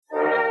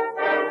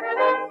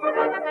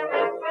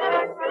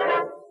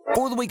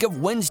For the week of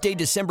Wednesday,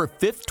 December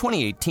 5th,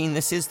 2018,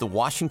 this is the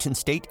Washington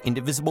State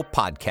Indivisible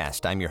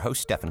Podcast. I'm your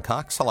host, Stephen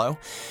Cox. Hello.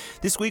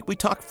 This week, we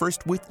talk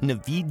first with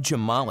Naveed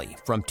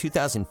Jamali. From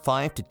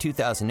 2005 to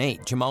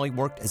 2008, Jamali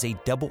worked as a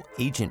double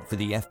agent for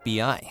the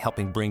FBI,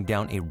 helping bring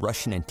down a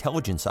Russian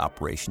intelligence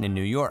operation in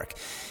New York.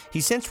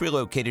 He's since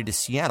relocated to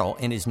Seattle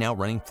and is now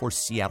running for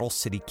Seattle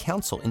City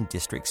Council in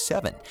District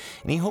 7.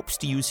 And he hopes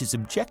to use his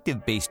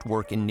objective-based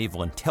work in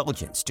naval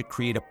intelligence to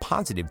create a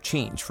positive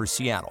change for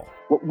Seattle.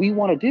 What we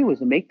want to do is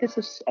make this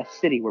a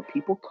city where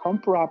people come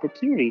for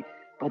opportunity,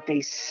 but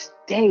they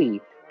stay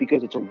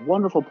because it's a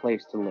wonderful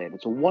place to live.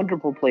 It's a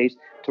wonderful place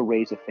to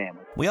raise a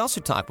family. We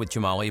also talked with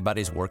Jamali about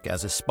his work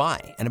as a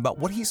spy and about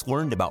what he's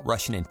learned about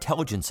Russian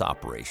intelligence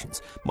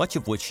operations, much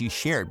of which he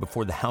shared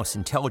before the House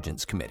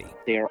Intelligence Committee.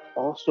 They are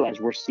also, as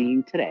we're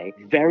seeing today,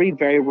 very,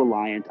 very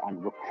reliant on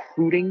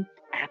recruiting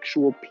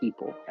actual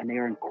people, and they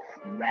are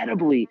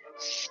incredibly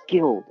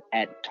skilled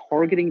at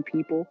targeting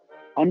people,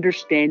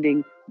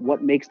 understanding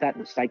what makes that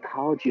the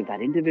psychology of that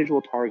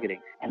individual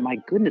targeting. And my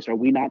goodness, are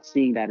we not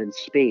seeing that in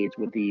spades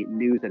with the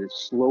news that is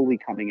slowly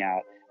coming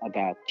out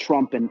about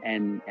Trump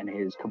and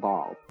his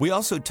cabal? We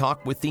also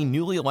talked with the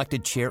newly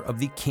elected chair of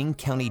the King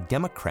County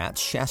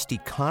Democrats,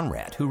 Shasti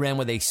Conrad, who ran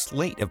with a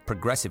slate of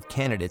progressive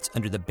candidates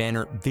under the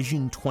banner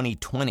Vision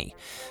 2020.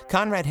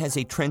 Conrad has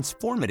a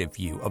transformative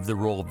view of the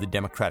role of the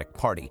Democratic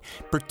Party,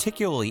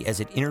 particularly as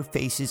it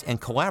interfaces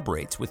and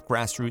collaborates with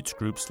grassroots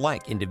groups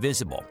like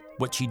Indivisible.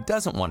 What she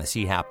doesn't want to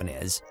see happen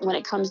is, when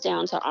it comes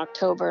down to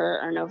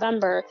October or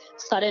November,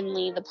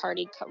 suddenly the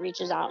party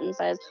reaches out and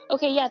says,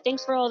 okay, yeah,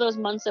 thanks for all those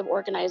months of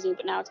organizing,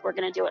 but now we're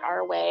going to do it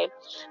our way.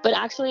 But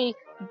actually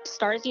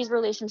start these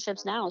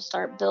relationships now,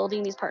 start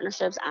building these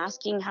partnerships,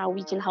 asking how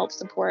we can help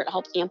support,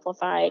 help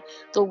amplify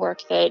the work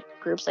that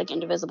groups like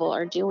Indivisible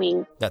are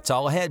doing. That's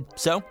all ahead,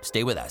 so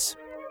stay with us.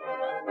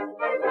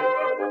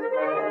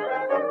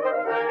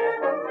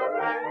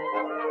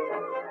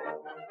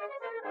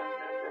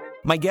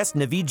 My guest,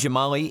 Naveed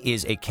Jamali,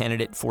 is a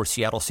candidate for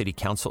Seattle City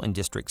Council in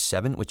District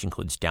 7, which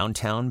includes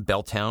Downtown,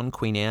 Belltown,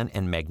 Queen Anne,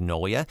 and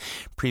Magnolia.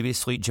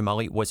 Previously,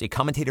 Jamali was a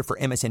commentator for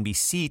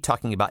MSNBC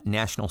talking about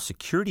national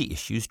security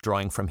issues,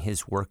 drawing from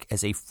his work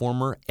as a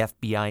former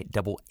FBI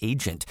double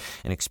agent,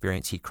 an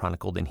experience he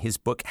chronicled in his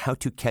book, How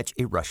to Catch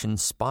a Russian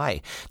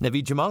Spy.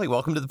 Naveed Jamali,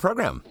 welcome to the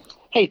program.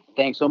 Hey,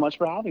 thanks so much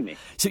for having me.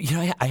 So,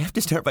 I have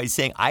to start by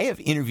saying I have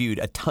interviewed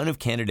a ton of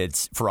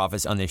candidates for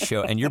office on this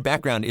show, and your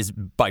background is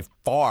by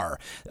far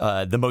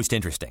the most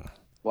interesting.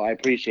 Well, I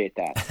appreciate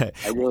that.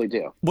 I really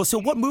do. Well, so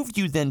what moved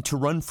you then to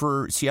run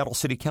for Seattle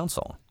City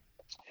Council?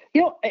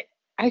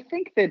 I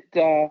think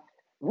that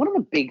one of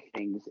the big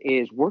things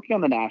is working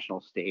on the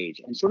national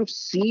stage and sort of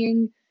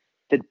seeing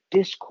the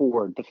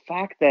discord, the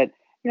fact that,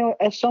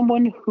 as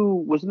someone who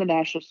was in the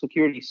national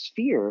security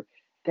sphere,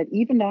 that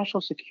even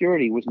national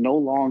security was no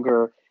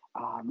longer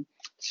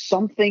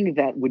something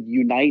that would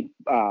unite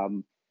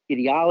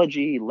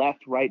ideology,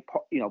 left, right,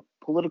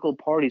 political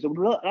parties. It would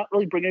not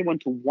really bring everyone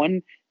to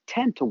one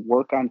tent to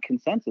work on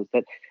consensus.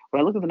 That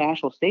when I look at the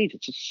national stage,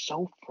 it's just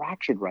so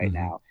fractured right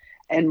now.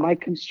 And my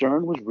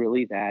concern was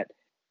really that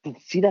to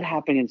see that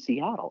happening in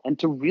Seattle and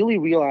to really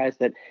realize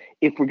that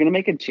if we're going to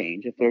make a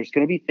change, if there's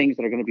going to be things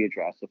that are going to be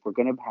addressed, if we're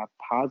going to have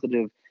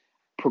positive,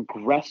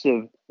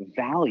 progressive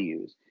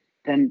values,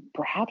 then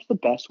perhaps the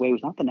best way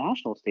was not the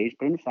national stage,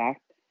 but in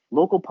fact,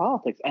 local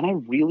politics. And I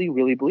really,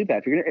 really believe that.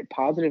 If you're going to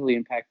positively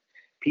impact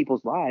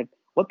people's lives,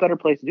 what better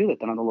place to do that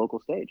than on the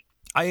local stage?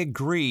 I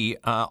agree,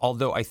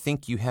 although I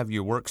think you have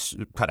your works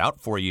cut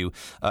out for you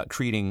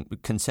creating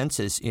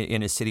consensus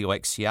in a city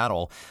like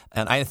Seattle.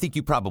 And I think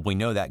you probably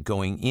know that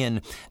going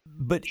in.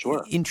 But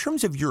sure. In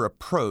terms of your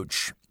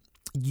approach,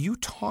 you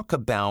talk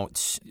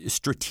about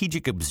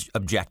strategic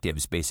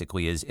objectives,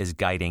 basically, as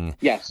guiding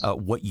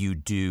what you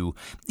do.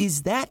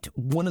 Is that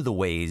one of the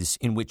ways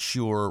in which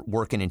your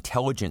work in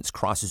intelligence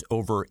crosses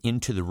over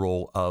into the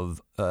role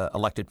of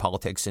elected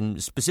politics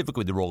and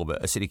specifically the role of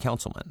a city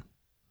councilman?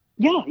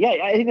 Yeah,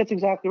 I think that's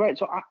exactly right.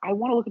 So I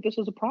want to look at this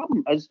as a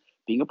problem, as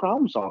being a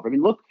problem solver. I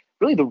mean, look,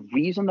 really the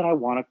reason that I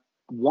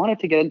wanted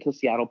to get into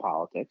Seattle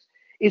politics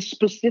is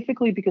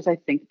specifically because I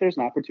think there's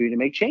an opportunity to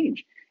make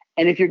change.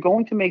 And if you're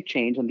going to make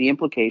change, and the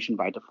implication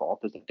by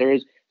default is that there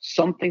is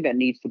something that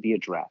needs to be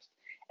addressed.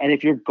 And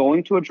if you're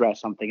going to address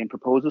something and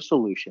propose a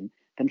solution,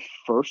 then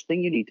first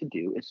thing you need to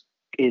do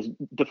is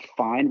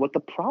define what the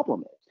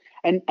problem is.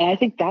 And I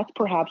think that's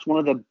perhaps one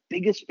of the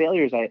biggest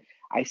failures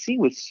I see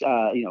with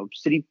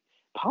city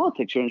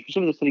politics here, and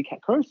specifically the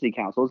current city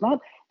council, is not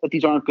that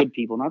these aren't good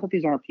people, not that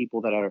these aren't people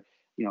that are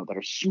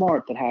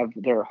smart, that have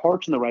their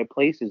hearts in the right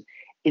places.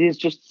 It is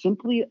just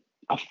simply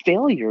a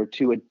failure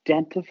to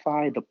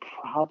identify the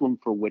problem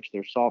for which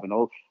they're solving.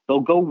 They'll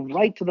go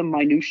right to the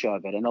minutia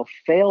of it, and they'll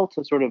fail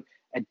to sort of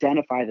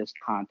identify this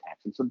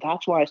context. And so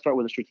that's why I start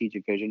with a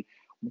strategic vision.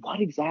 What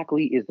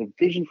exactly is the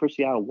vision for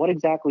Seattle? What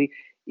exactly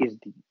is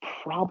the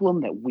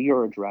problem that we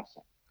are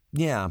addressing?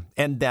 Yeah,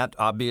 and that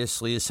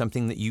obviously is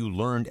something that you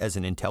learned as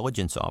an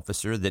intelligence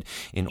officer, that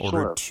in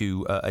order Sure.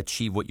 to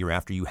achieve what you're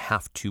after, you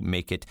have to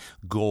make it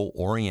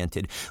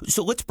goal-oriented.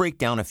 So let's break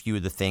down a few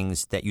of the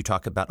things that you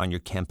talk about on your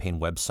campaign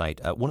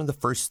website. One of the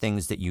first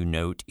things that you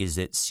note is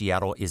that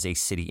Seattle is a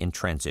city in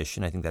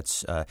transition. I think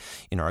that's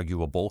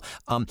inarguable.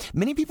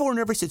 Many people are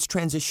nervous it's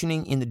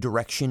transitioning in the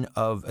direction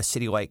of a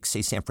city like,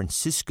 say, San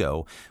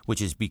Francisco,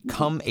 which has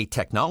become a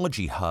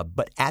technology hub,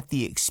 but at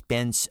the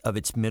expense of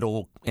its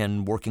middle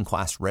and working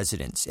class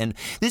residents. And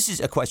this is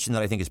a question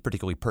that I think is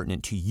particularly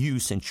pertinent to you,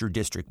 since your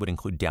district would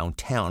include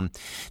downtown.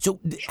 So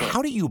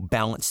how do you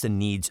balance the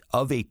needs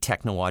of a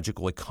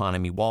technological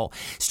economy while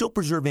still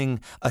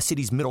preserving a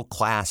city's middle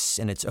class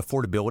and its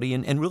affordability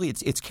and really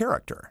its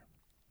character?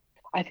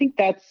 I think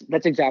that's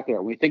exactly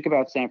right. When we think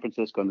about San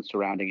Francisco and the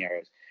surrounding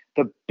areas,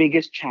 the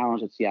biggest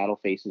challenge that Seattle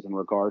faces in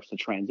regards to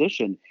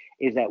transition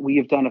is that we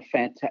have done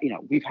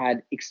we've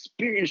had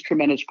experienced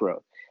tremendous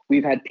growth.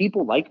 We've had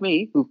people like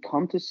me who've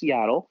come to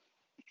Seattle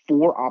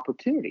for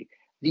opportunity.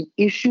 The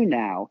issue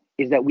now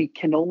is that we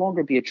can no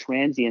longer be a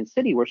transient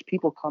city where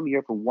people come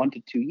here for 1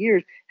 to 2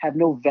 years, have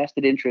no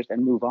vested interest,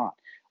 and move on.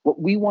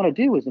 What we want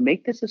to do is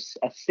make this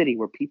a city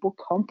where people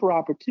come for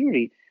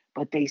opportunity,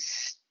 but they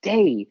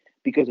stay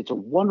because it's a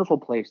wonderful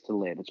place to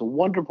live. It's a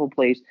wonderful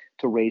place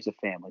to raise a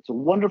family. It's a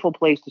wonderful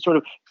place to sort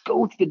of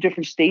go through the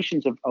different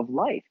stations of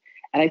life.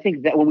 And I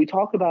think that when we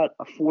talk about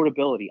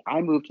affordability,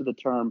 I move to the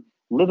term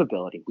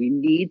livability. We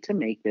need to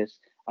make this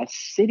a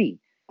city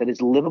that is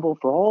livable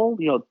for all,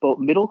 both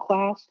middle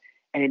class,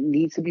 and it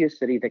needs to be a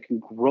city that can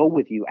grow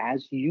with you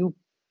as you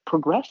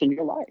progress in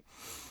your life.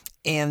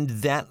 And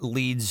that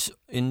leads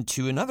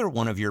into another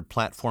one of your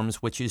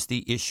platforms, which is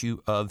the issue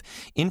of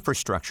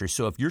infrastructure.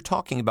 So if you're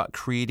talking about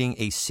creating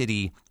a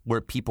city where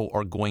people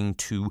are going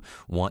to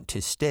want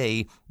to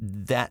stay,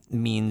 that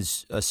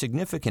means a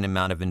significant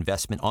amount of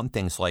investment on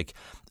things like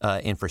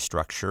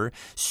infrastructure.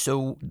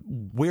 So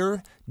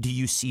where do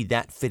you see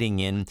that fitting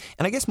in?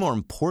 And I guess more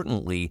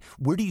importantly,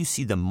 where do you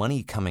see the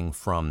money coming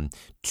from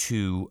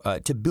to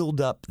build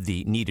up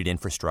the needed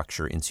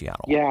infrastructure in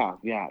Seattle?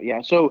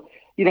 Yeah. So,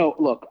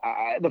 look,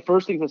 the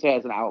first thing to say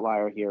as an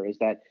outlier here is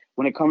that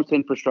when it comes to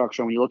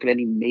infrastructure, when you look at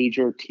any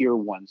major tier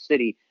one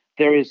city,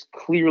 there is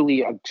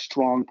clearly a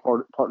strong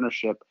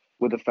partnership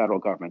with the federal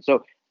government.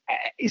 So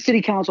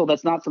city council,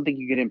 that's not something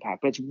you can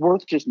impact, but it's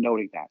worth just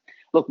noting that.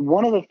 Look,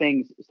 one of the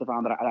things,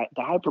 Stefan, that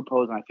I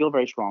propose, and I feel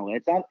very strongly,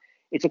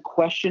 it's a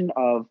question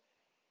of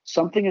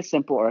something as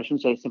simple, or I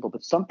shouldn't say simple,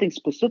 but something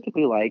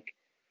specifically like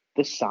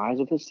the size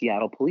of the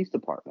Seattle Police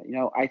Department.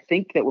 I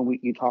think that when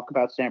you talk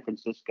about San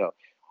Francisco,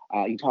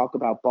 you talk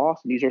about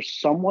Boston, these are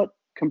somewhat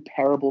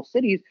comparable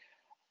cities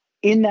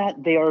in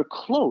that they are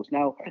close.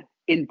 Now,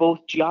 in both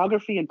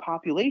geography and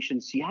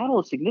population, Seattle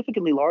is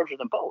significantly larger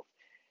than both.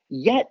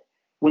 Yet,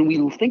 when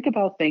we think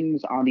about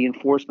things on the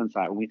enforcement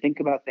side, when we think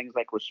about things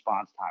like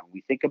response time, when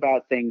we think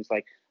about things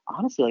like,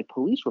 honestly, like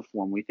police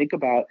reform, when we think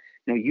about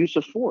use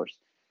of force,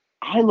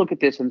 I look at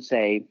this and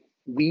say,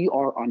 we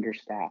are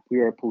understaffed. We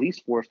are a police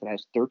force that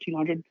has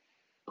 1,300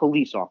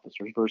 police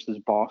officers versus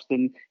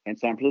Boston and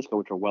San Francisco,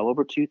 which are well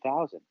over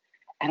 2,000.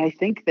 And I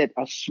think that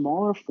a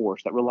smaller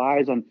force that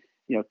relies on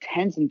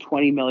tens and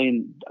 $20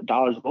 million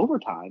of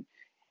overtime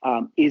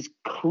is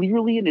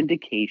clearly an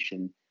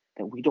indication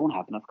that we don't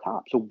have enough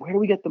cops. So where do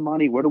we get the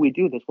money? Where do we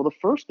do this? Well, the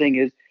first thing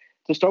is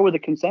to start with a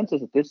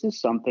consensus that this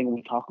is something, when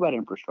we talk about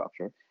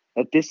infrastructure,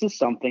 that this is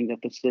something that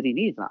the city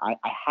needs. And I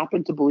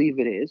happen to believe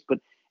it is, but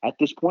at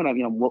this point, I'm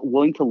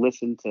willing to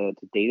listen to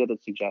data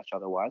that suggests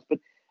otherwise. But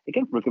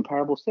again, from a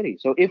comparable city.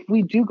 So if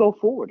we do go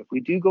forward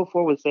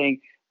with saying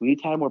we need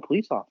to have more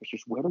police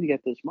officers, where do we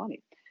get this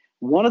money?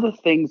 One of the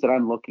things that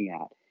I'm looking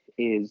at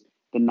is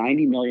the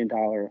 $90 million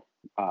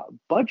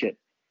budget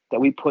that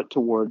we put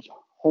towards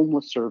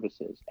homeless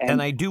services.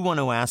 And I do want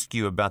to ask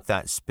you about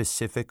that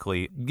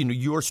specifically.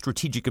 Your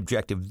strategic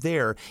objective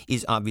there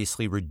is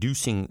obviously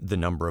reducing the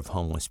number of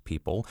homeless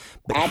people.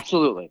 But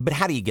absolutely. But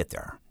how do you get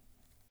there?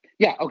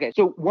 Yeah. Okay.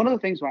 So one of the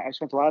things I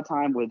spent a lot of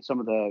time with some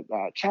of the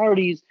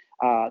charities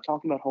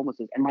talking about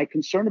homelessness, and my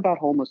concern about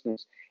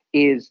homelessness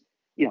is,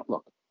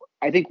 look,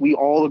 I think we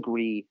all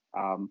agree,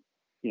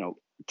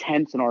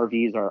 tents and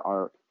RVs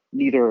are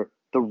neither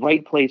the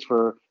right place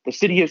for the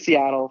city of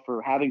Seattle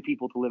for having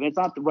people to live in. It's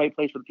not the right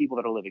place for the people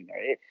that are living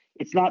there.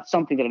 It's not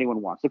something that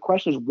anyone wants. The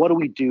question is, what do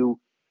we do,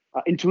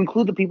 and to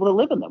include the people that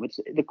live in them?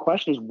 The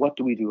question is, what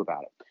do we do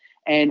about it?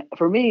 And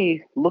for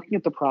me, looking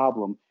at the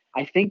problem,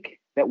 I think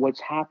that what's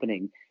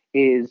happening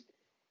is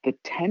the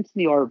tents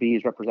and the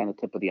RVs represent the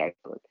tip of the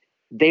iceberg.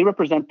 They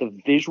represent the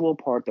visual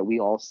part that we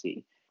all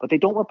see, but they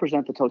don't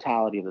represent the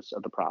totality of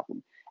the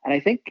problem. And I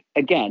think,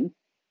 again,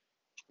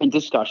 in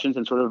discussions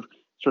and sort of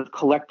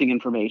collecting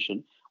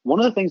information, one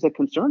of the things that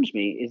concerns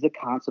me is the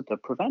concept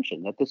of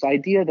prevention, that this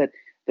idea that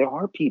there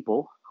are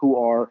people who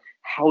are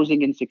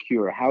housing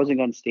insecure, housing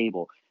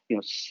unstable,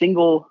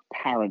 single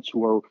parents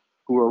who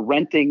are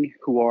renting,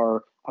 who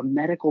are a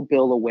medical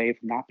bill away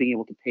from not being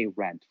able to pay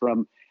rent,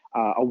 from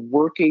a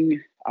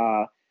working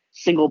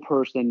single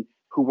person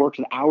who works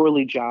an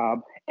hourly job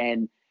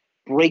and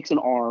breaks an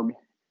arm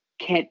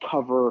can't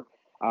cover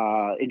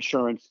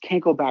insurance,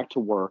 can't go back to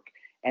work,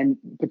 and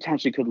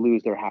potentially could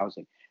lose their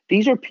housing.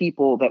 These are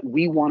people that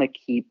we want to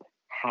keep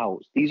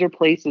housed. These are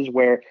places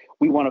where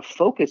we want to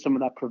focus some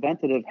of that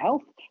preventative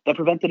health, that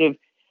preventative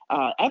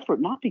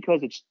effort, not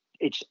because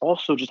it's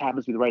also just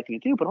happens to be the right thing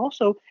to do, but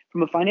also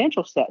from a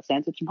financial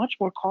sense, it's much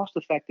more cost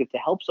effective to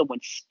help someone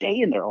stay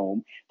in their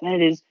home than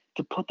it is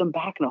to put them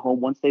back in a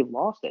home once they've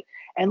lost it.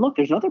 And look,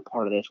 there's another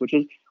part of this, which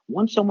is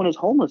once someone is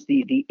homeless,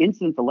 the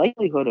incidence, the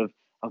likelihood of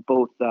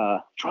both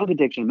drug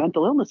addiction and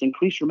mental illness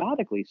increase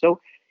dramatically. So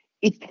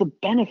it's the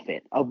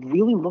benefit of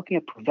really looking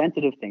at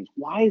preventative things.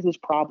 Why is this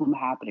problem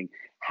happening?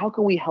 How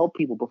can we help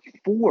people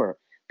before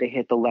they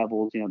hit the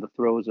levels, the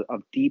throes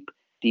of deep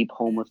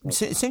homelessness?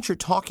 Since you're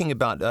talking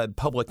about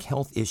public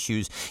health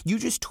issues, you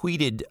just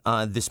tweeted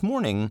this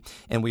morning,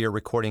 and we are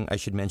recording, I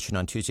should mention,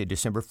 on Tuesday,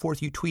 December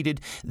 4th, you tweeted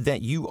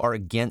that you are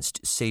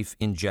against safe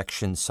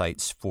injection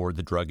sites for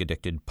the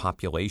drug-addicted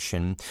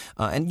population.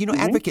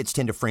 Advocates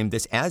tend to frame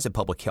this as a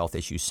public health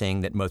issue, saying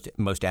that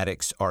most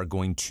addicts are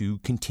going to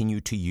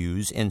continue to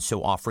use, and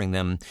so offering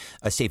them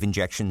a safe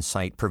injection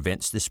site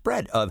prevents the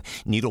spread of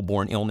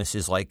needle-borne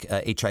illnesses like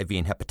HIV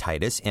and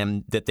hepatitis,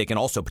 and that they can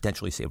also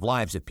potentially save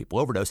lives if people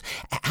overdose.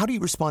 How do you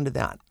respond to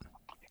that?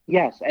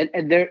 Yes,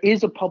 and there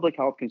is a public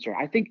health concern.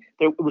 I think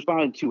they're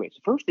responding in two ways.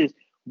 First is,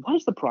 what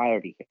is the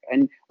priority here?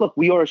 And look,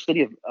 we are a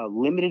city of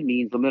limited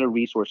means, limited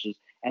resources,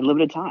 and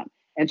limited time.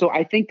 And so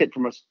I think that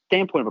from a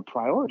standpoint of a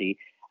priority,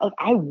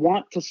 I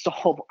want to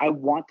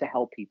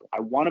help people. I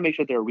want to make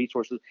sure there are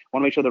resources. I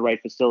want to make sure there are the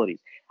right facilities.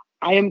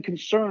 I am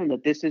concerned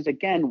that this is,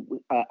 again,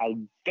 a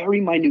very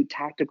minute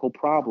tactical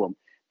problem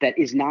that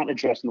is not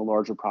addressing the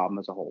larger problem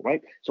as a whole,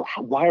 right? So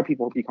why are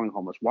people becoming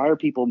homeless? Why are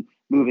people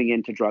moving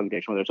into drug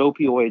addiction, whether it's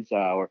opioids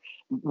or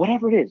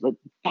whatever it is? Like,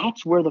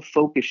 that's where the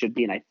focus should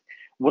be. And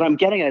what I'm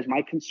getting at is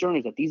my concern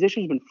is that these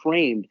issues have been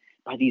framed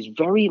by these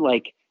very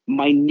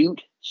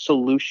minute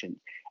solutions.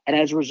 And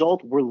as a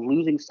result, we're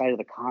losing sight of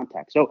the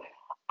context. So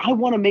I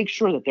want to make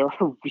sure that there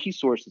are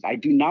resources. I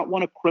do not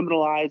want to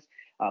criminalize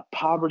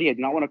poverty. I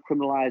do not want to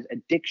criminalize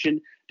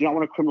addiction. Do not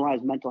want to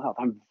criminalize mental health.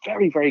 I'm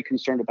very, very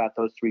concerned about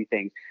those three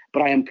things.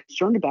 But I am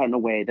concerned about it in a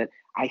way that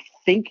I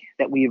think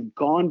that we have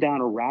gone down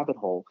a rabbit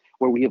hole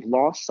where we have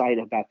lost sight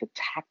about the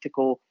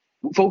tactical,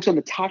 focus on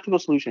the tactical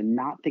solution,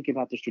 not thinking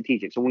about the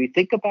strategic. So when we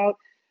think about,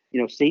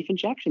 safe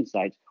injection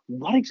sites,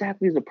 what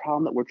exactly is the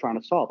problem that we're trying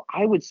to solve?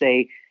 I would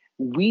say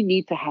we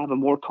need to have a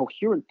more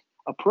coherent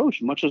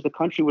approach, much as the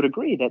country would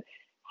agree that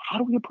how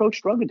do we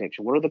approach drug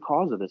addiction? What are the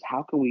causes of this?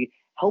 How can we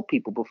help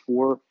people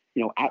before,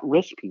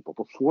 at-risk people,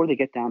 before they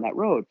get down that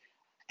road?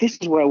 This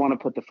is where I want to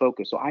put the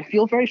focus. So I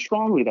feel very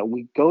strongly that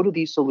we go to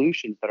these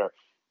solutions that are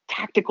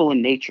tactical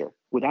in nature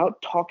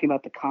without talking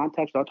about the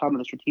context, without talking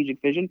about the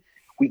strategic vision.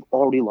 We've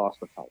already lost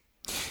the fight.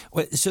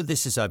 Well, so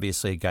this is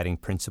obviously a guiding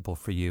principle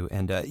for you.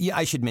 And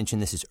I should mention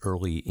this is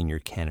early in your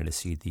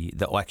candidacy. The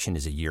election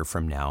is a year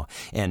from now,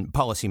 and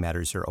policy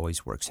matters are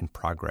always works in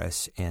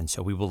progress. And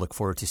so we will look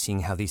forward to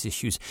seeing how these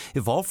issues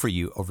evolve for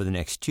you over the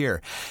next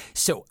year.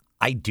 So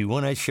I do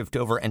want to shift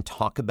over and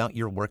talk about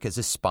your work as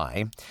a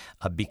spy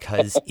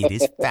because it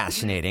is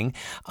fascinating.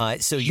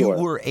 So you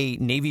were a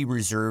Navy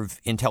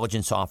Reserve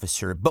intelligence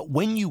officer, but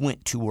when you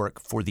went to work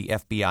for the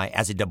FBI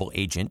as a double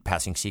agent,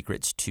 passing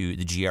secrets to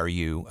the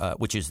GRU,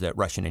 which is the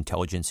Russian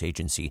intelligence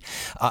agency,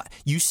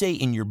 you say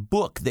in your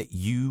book that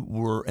you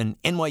were an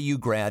NYU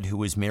grad who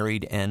was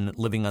married and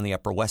living on the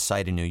Upper West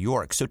Side in New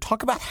York. So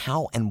talk about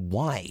how and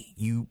why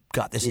you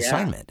got this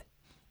assignment.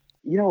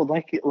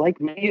 Like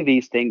many of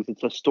these things,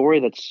 it's a story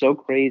that's so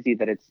crazy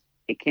that it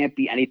can't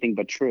be anything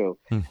but true.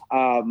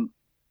 I,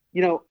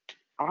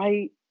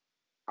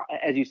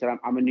 as you said,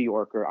 I'm a New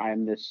Yorker.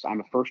 I'm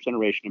a first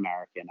generation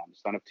American. I'm the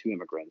son of two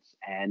immigrants.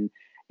 And,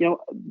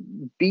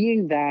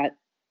 being that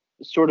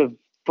sort of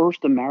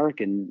first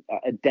American,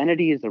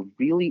 identity is a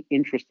really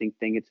interesting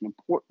thing. It's an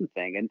important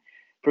thing. And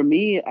for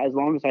me, as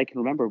long as I can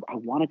remember, I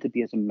wanted to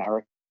be as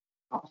American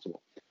as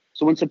possible.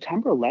 So when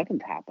September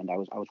 11th happened, I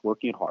was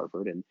working at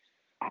Harvard, and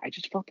I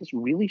just felt this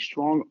really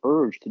strong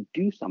urge to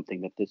do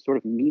something, that this sort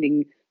of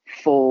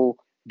meaningful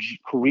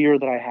career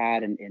that I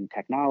had in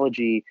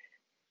technology,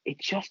 it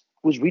just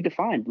was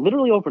redefined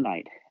literally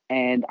overnight.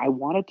 And I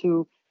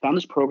found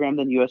this program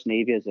in the U.S.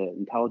 Navy as an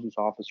intelligence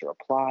officer,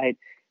 applied,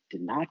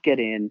 did not get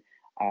in,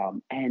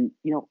 and,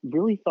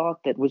 really thought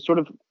that was sort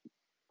of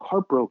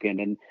heartbroken.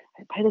 And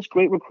I had this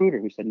great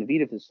recruiter who said,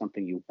 Naveed, if this is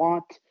something you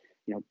want,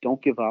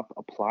 don't give up,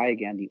 apply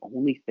again. The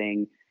only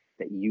thing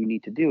that you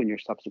need to do in your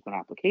subsequent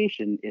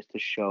application is to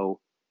show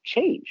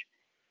change.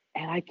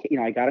 And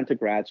I got into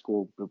grad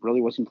school. It really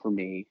wasn't for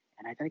me.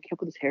 And I came up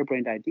with this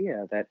harebrained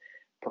idea that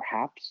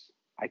perhaps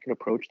I could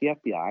approach the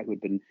FBI, who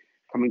had been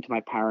coming to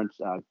my parents'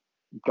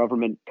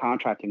 government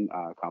contracting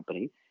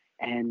company,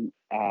 and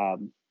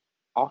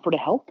offer to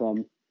help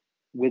them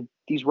with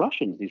these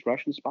Russian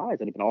spies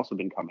that had also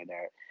been coming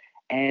there.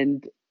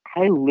 And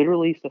I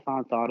literally,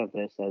 Stefan, thought of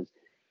this as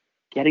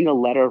getting a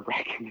letter of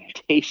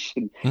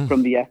recommendation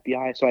from the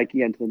FBI so I could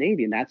get into the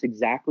Navy. And that's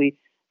exactly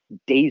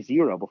day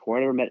zero, before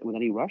I ever met with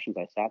any Russians,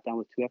 I sat down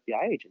with two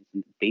FBI agents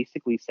and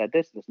basically said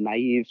this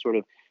naive sort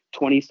of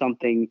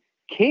 20-something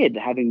kid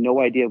having no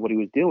idea what he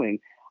was doing.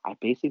 I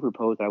basically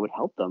proposed I would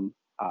help them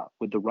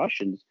with the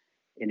Russians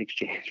in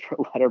exchange for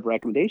a letter of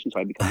recommendation, so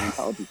I become an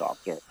intelligence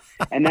officer.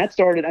 And that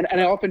started, and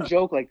I often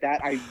joke like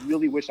that, I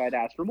really wish I'd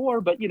asked for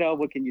more, but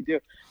what can you do?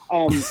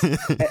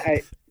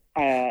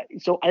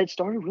 So it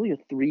started really a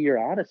 3-year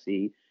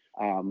odyssey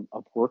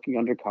of working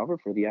undercover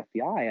for the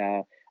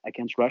FBI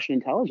against Russian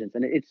intelligence.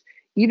 And it's,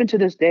 even to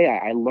this day,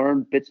 I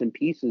learned bits and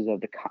pieces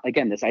of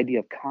again, this idea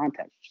of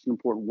context, which is an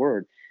important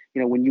word.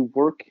 When you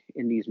work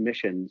in these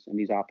missions and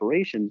these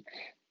operations,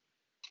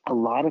 a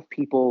lot of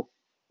people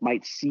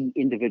might see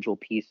individual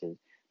pieces,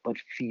 but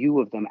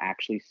few of them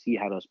actually see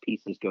how those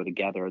pieces go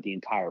together, the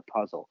entire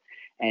puzzle.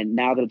 And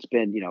now that it's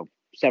been,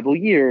 several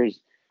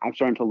years, I'm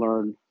starting to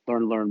learn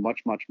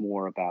much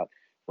more about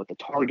what the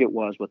target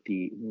was,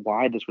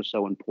 why this was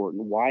so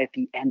important, why at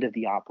the end of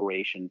the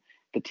operation,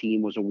 the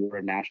team was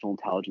awarded National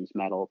Intelligence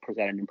Medal,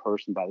 presented in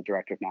person by the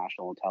Director of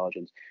National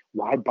Intelligence,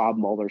 why Bob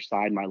Mueller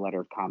signed my letter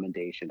of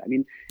commendation. I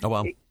mean, oh,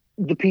 wow.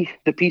 The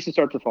pieces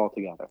start to fall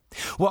together.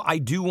 Well, I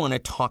do want to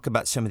talk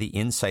about some of the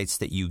insights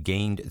that you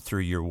gained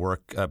through your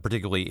work,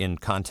 particularly in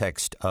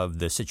context of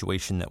the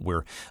situation that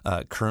we're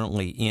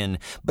currently in.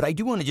 But I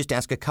do want to just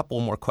ask a couple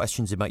more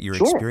questions about your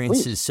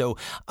experiences. Please. So,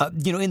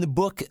 in the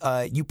book,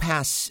 you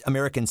pass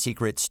American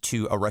secrets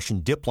to a Russian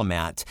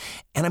diplomat,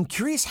 and I'm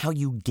curious how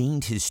you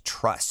gained his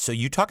trust. So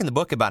you talk in the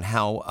book about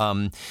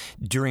how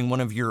during one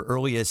of your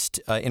earliest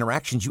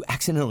interactions, you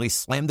accidentally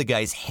slammed the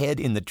guy's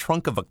head in the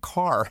trunk of a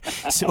car.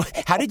 So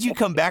how did you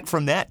come back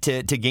from that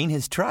to gain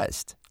his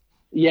trust?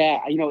 Yeah,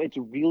 it's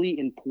really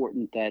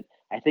important that,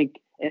 I think,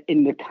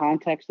 in the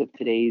context of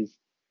today's,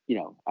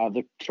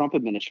 the Trump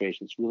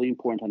administration, it's really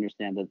important to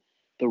understand that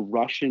the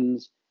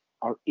Russians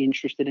are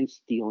interested in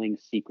stealing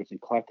secrets and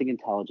collecting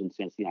intelligence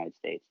against the United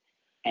States.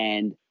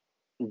 And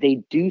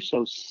they do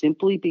so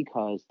simply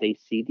because they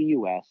see the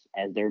U.S.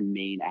 as their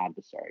main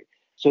adversary.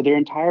 So their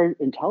entire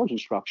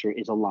intelligence structure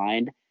is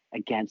aligned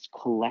against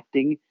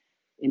collecting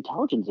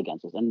intelligence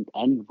against us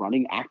and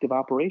running active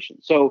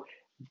operations. So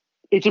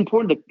it's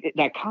important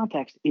that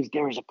context is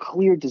there is a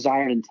clear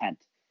desire and intent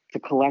to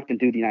collect and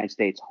do the United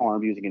States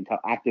harm using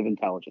active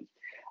intelligence.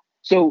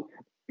 So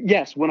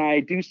yes,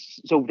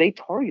 so they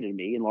targeted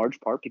me in large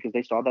part because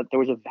they saw that there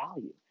was a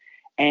value,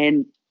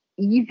 and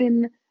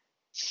even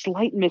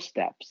slight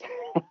missteps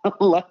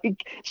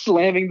like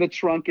slamming the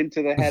trunk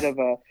into the head of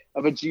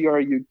a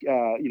GRU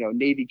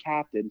Navy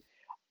captain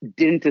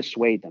didn't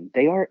dissuade them.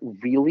 They are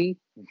really,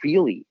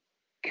 really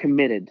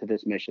committed to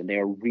this mission. They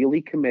are really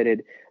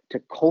committed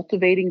to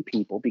cultivating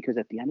people, because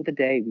at the end of the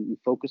day, we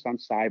focus on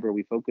cyber.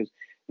 We focus,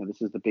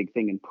 this is the big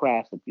thing in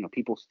press, that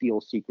people steal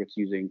secrets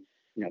using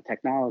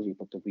technology,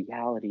 but the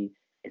reality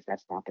is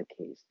that's not the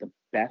case. The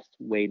best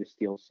way to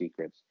steal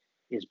secrets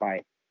is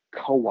by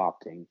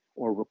co-opting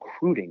or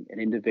recruiting an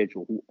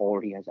individual who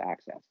already has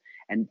access.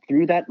 And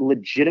through that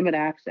legitimate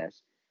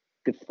access,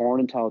 the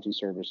Foreign Intelligence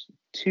Service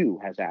too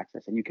has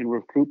access. And you can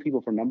recruit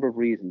people for a number of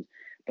reasons.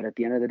 But at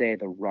the end of the day,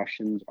 the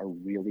Russians are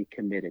really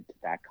committed to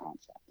that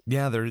concept.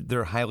 Yeah,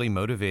 they're highly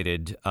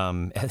motivated,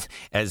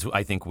 as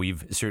I think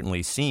we've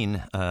certainly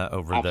seen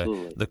over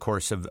the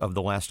course of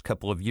the last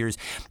couple of years.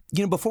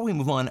 Before we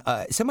move on,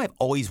 something I've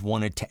always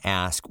wanted to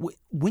ask,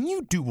 when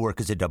you do work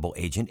as a double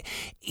agent,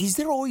 is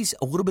there always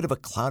a little bit of a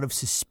cloud of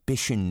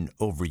suspicion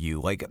over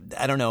you? Like,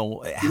 I don't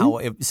know how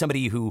if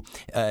somebody who,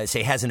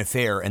 say, has an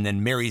affair and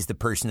then marries the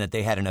person that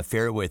they had an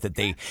affair with, that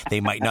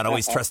they might not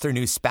always trust their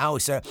new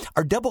spouse.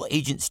 Are double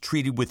agents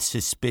treated with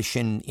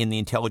suspicion in the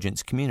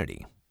intelligence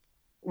community?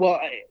 Well,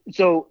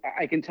 so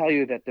I can tell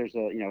you that there's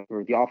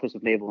for the Office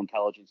of Naval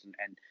Intelligence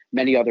and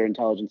many other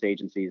intelligence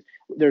agencies,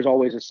 there's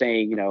always a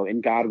saying,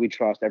 in God we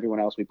trust,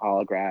 everyone else we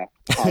polygraph.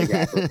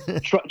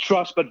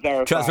 Trust but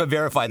verify. Trust but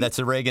verify. That's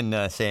a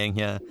Reagan saying,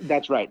 yeah.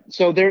 That's right.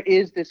 So there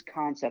is this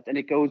concept, and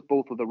it goes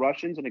both with the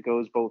Russians and it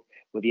goes both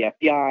with the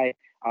FBI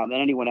and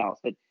anyone else,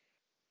 that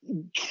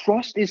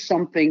trust is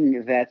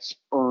something that's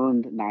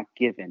earned, not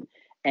given.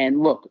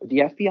 And look, the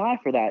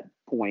FBI, for that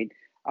point,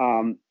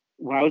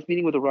 when I was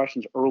meeting with the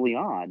Russians early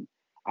on,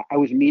 I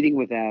was meeting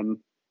with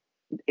them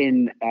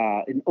in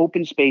an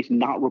open space,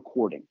 not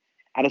recording.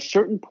 At a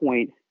certain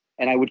point,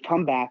 and I would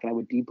come back and I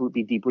would be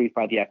debriefed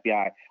by the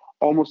FBI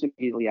almost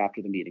immediately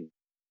after the meeting,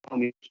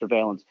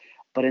 surveillance.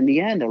 But in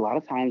the end, a lot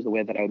of times the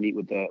way that I would meet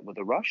with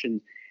the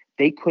Russians,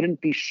 they couldn't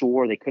be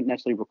sure, they couldn't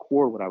necessarily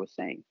record what I was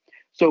saying.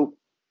 So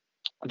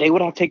they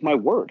would have to take my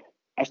word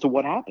as to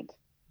what happened.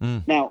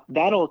 Now,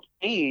 that'll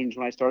change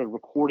when I started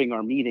recording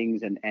our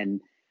meetings and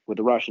with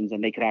the Russians,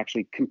 and they could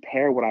actually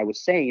compare what I was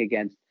saying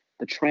against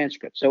the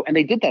transcript. So, and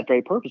they did that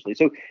very purposely.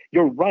 So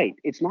you're right.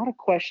 It's not a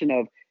question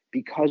of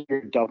because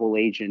you're a double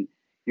agent,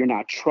 you're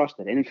not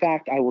trusted. And in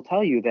fact, I will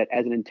tell you that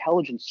as an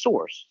intelligence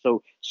source,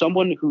 so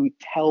someone who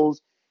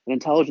tells an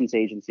intelligence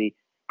agency,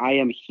 I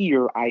am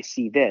here, I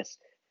see this,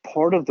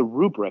 part of the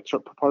rubrics or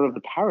part of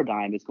the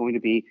paradigm is going to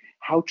be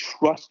how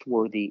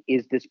trustworthy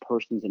is this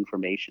person's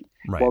information?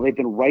 Right. Well, they've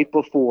been right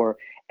before.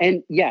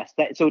 And yes,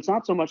 so it's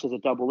not so much as a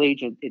double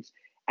agent, it's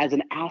as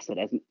an asset,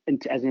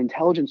 as an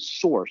intelligence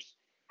source.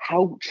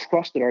 How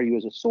trusted are you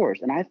as a source?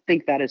 And I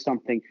think that is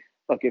something,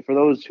 look, for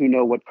those who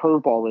know what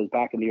curveball is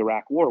back in the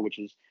Iraq War, which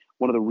is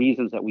one of the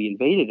reasons that we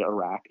invaded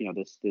Iraq,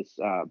 this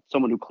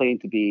someone who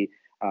claimed to be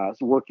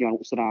working on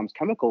Saddam's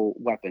chemical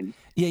weapons.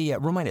 Yeah.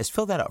 Remind us,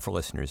 fill that out for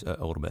listeners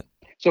a little bit.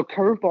 So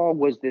curveball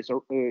was this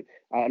an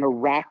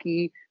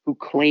Iraqi who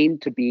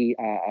claimed to be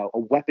a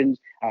weapons,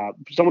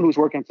 someone who was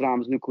working on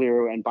Saddam's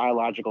nuclear and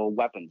biological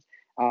weapons.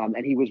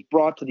 And he was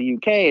brought to the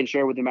UK and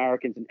shared with the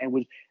Americans, and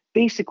was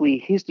basically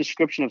his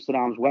description of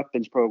Saddam's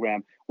weapons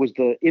program was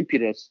the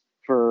impetus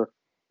for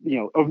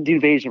of the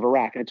invasion of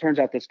Iraq. And it turns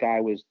out this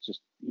guy was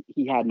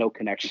he had no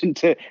connection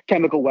to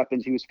chemical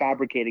weapons. He was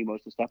fabricating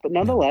most of the stuff, but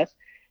nonetheless,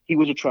 he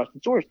was a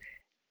trusted source.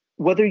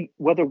 Whether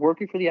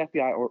working for the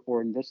FBI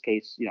or in this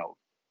case,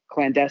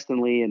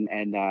 clandestinely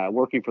and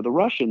working for the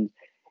Russians,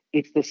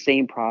 it's the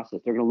same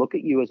process. They're going to look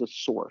at you as a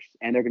source,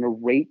 and they're going to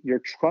rate your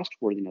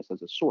trustworthiness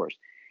as a source.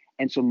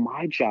 And so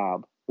my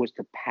job was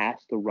to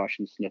pass the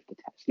Russian sniff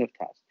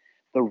test.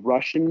 The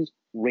Russians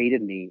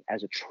rated me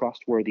as a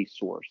trustworthy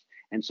source.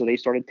 And so they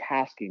started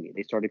tasking me.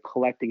 They started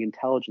collecting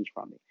intelligence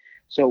from me.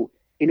 So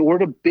in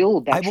order to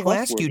build that, I will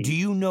ask you, do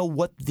you know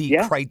what the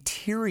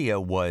criteria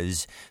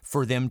was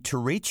for them to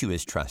rate you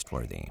as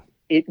trustworthy?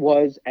 It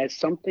was as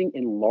something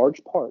in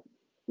large part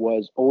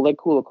was Oleg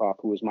Kulikov,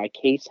 who was my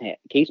case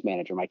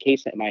manager, my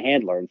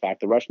handler. In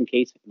fact, the Russian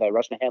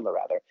handler,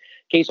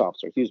 case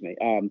officer, excuse me.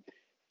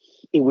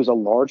 It was a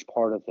large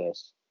part of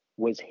this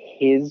was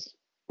his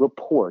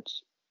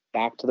reports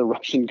back to the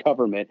Russian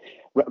government,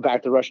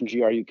 back to the Russian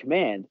GRU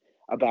command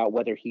about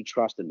whether he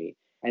trusted me.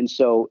 And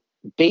so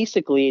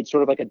basically, it's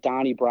sort of like a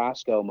Donnie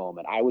Brasco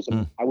moment. I was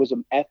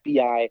an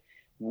FBI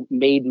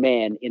made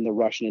man in the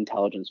Russian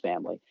intelligence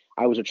family.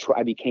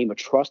 I became a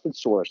trusted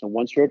source. And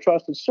once you're a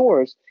trusted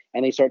source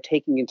and they start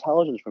taking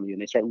intelligence from you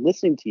and they start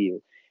listening to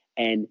you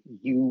and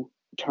you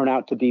turn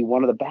out to be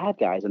one of the bad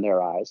guys in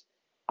their eyes,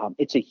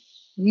 it's a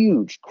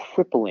huge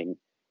crippling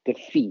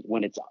defeat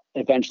when it's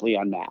eventually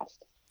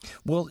unmasked.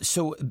 Well,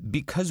 so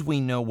because we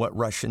know what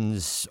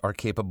Russians are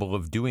capable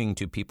of doing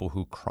to people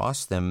who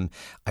cross them,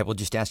 I will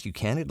just ask you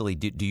candidly,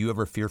 do you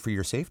ever fear for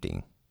your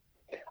safety?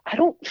 I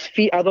don't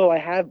fear, although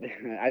I've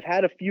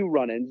had a few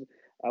run-ins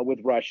with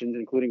Russians,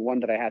 including one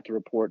that I had to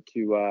report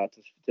to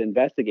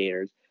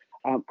investigators.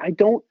 I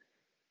don't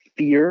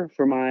fear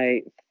for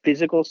my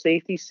physical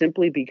safety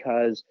simply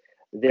because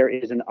there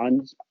is an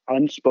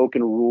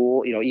unspoken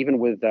rule, even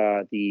with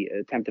the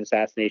attempted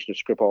assassination of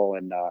Skripal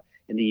in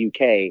the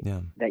UK,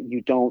 that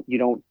you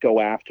don't go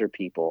after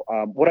people.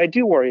 What I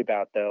do worry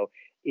about, though,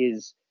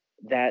 is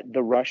that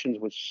the Russians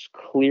would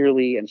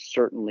clearly and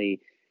certainly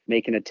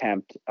make an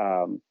attempt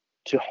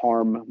to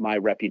harm my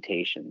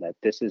reputation. That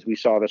we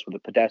saw this with the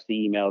Podesta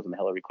emails and the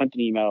Hillary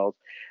Clinton emails,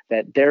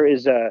 that there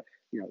is it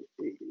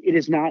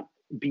is not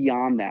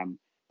beyond them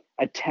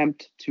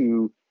attempt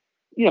to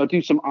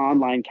do some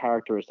online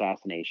character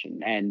assassination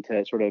and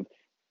to sort of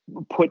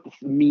put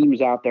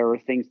memes out there or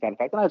things to that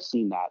effect. And I've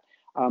seen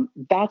that.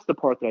 That's the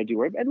part that I do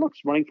worry about. And look,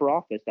 running for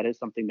office, that is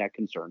something that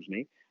concerns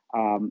me.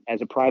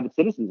 As a private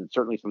citizen, it's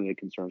certainly something that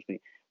concerns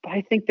me. But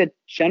I think that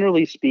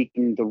generally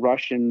speaking, the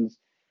Russians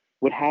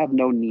would have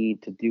no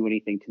need to do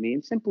anything to me.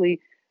 And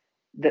simply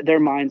their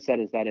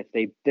mindset is that if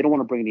they don't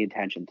want to bring the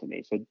attention to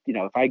me. So,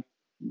 if I,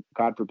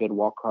 God forbid,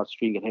 walk across the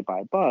street and get hit by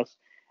a bus,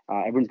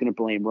 everyone's going to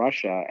blame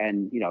Russia.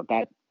 And,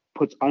 that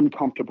puts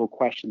uncomfortable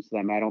questions to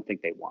them. I don't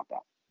think they want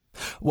that.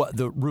 Well,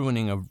 the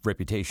ruining of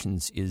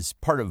reputations is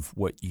part of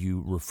what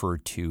you refer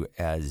to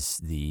as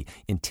the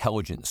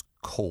intelligence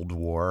Cold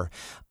War,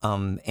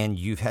 and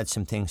you've had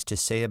some things to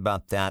say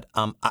about that.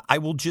 I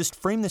will just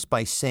frame this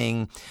by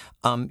saying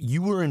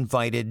you were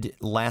invited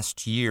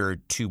last year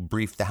to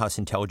brief the House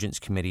Intelligence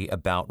Committee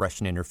about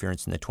Russian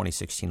interference in the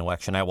 2016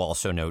 election. I will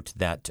also note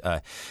that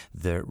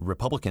the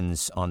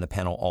Republicans on the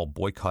panel all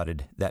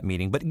boycotted that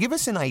meeting. But give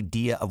us an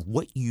idea of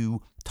what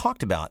you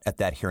talked about at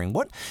that hearing.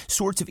 What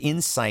sorts of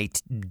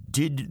insight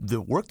did the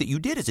work that you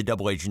did as a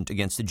double agent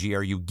against the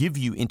GRU give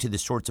you into the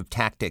sorts of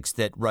tactics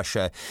that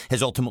Russia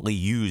has ultimately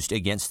used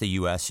against the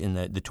U.S. in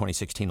the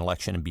 2016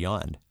 election and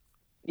beyond?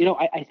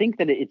 I think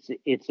that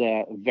it's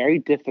a very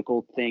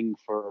difficult thing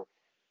for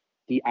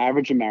the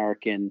average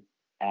American,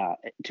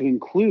 to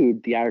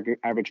include the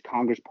average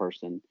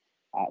congressperson,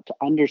 to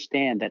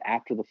understand that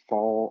after the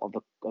fall of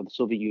the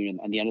Soviet Union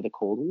and the end of the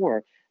Cold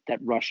War, that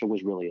Russia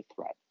was really a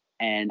threat.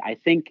 And I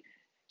think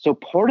so.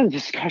 Part of the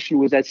discussion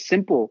was as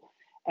simple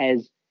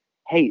as,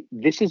 hey,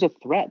 this is a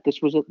threat.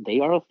 They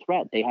are a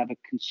threat. They have a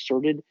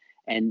concerted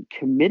and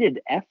committed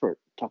effort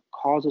to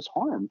cause us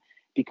harm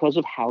because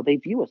of how they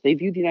view us. They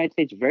view the United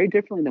States very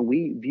differently than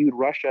we viewed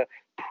Russia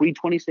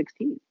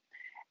pre-2016.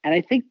 And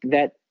I think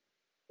that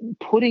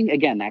putting,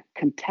 again, that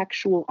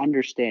contextual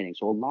understanding.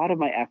 So a lot of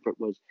my effort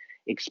was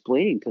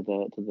explaining to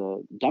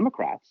the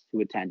Democrats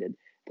who attended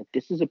that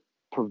this is a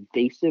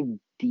pervasive,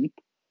 deep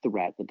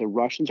threat, that the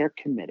Russians are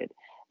committed,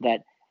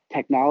 that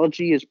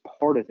technology is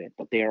part of it,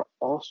 but they are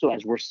also,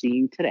 as we're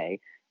seeing today,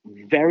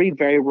 very,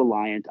 very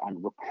reliant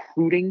on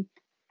recruiting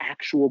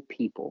actual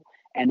people,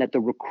 and that the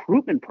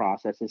recruitment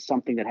process is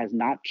something that has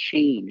not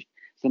changed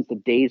since the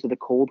days of the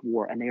Cold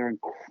War. And they are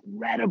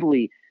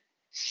incredibly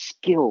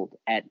skilled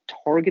at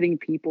targeting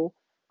people,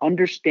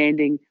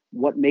 understanding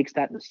what makes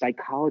that, the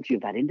psychology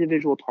of that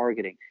individual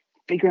targeting,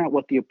 figuring out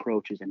what the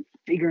approach is, and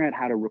figuring out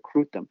how to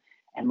recruit them.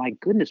 And my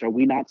goodness, are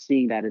we not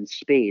seeing that in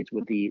spades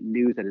with the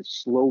news that is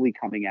slowly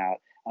coming out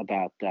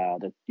about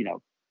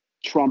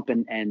Trump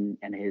and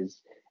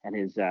his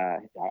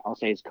I'll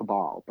say his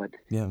cabal, but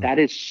that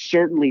is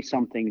certainly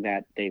something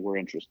that they were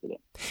interested in.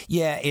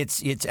 Yeah,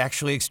 it's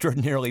actually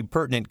extraordinarily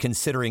pertinent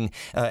considering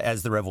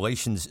as the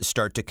revelations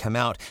start to come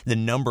out, the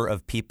number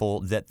of people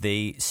that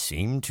they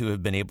seem to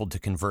have been able to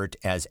convert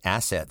as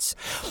assets.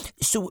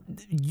 So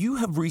you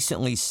have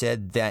recently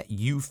said that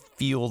you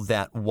feel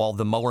that while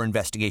the Mueller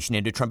investigation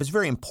into Trump is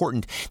very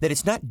important, that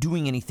it's not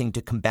doing anything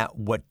to combat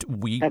what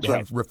we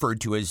have referred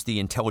to as the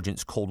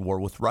intelligence Cold War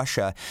with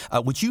Russia,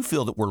 which you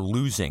feel that we're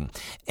losing.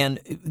 And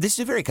this is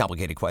a very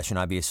complicated question,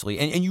 obviously,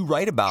 and you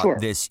write about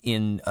this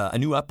in a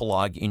new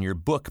epilogue in your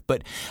book.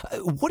 But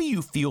what do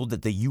you feel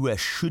that the U.S.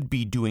 should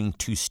be doing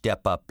to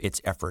step up its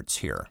efforts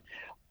here?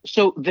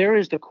 So there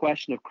is the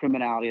question of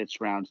criminality that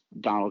surrounds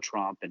Donald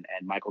Trump and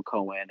Michael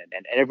Cohen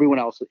and everyone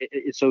else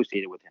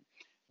associated with him.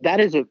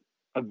 That is a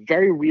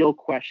very real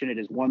question. It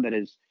is one that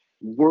is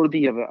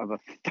worthy of a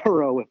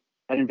thorough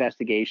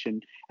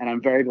investigation, and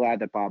I'm very glad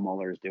that Bob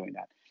Mueller is doing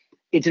that.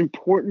 It's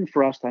important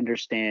for us to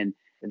understand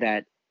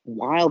that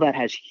while that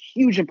has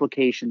huge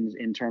implications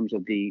in terms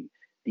of the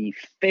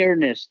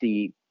fairness,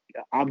 the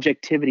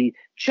objectivity,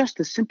 just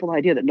the simple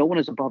idea that no one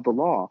is above the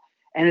law,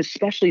 and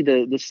especially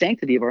the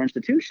sanctity of our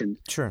institutions,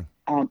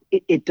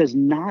 it does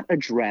not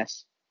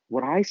address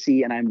what I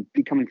see, and I'm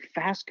becoming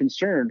fast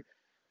concerned,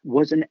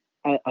 was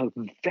a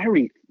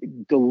very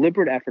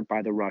deliberate effort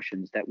by the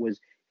Russians that was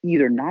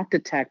either not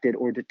detected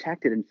or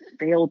detected and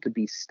failed to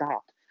be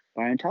stopped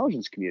by our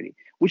intelligence community,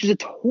 which is a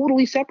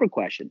totally separate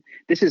question.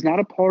 This is not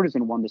a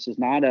partisan one. This is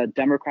not a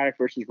Democratic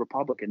versus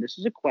Republican. This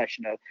is a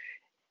question of,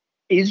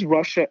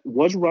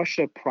 was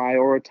Russia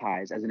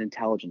prioritized as an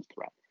intelligence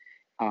threat?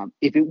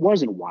 If it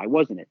wasn't, why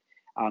wasn't it?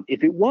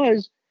 If it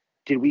was,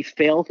 did we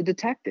fail to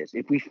detect this?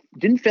 If we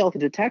didn't fail to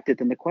detect it,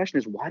 then the question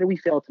is, why do we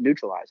fail to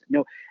neutralize it?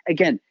 No,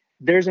 again,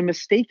 there's a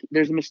mistake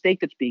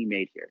that's being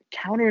made here.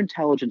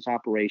 Counterintelligence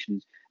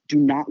operations do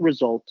not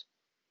result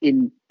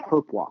in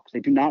perp walks. They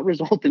do not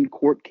result in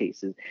court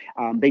cases.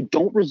 They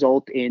don't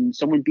result in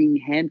someone being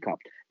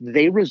handcuffed.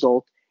 They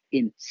result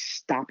in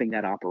stopping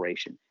that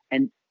operation.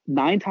 And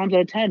 9 times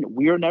out of 10,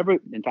 we are never,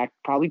 in fact,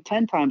 probably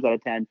 10 times out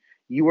of 10,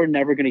 you are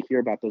never going to hear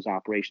about those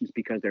operations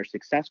because they're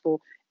successful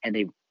and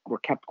they were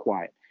kept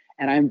quiet.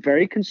 And I'm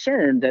very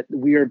concerned that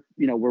we're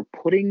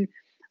putting,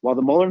 while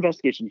the Mueller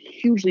investigation is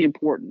hugely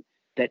important,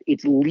 that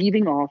it's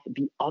leaving off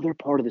the other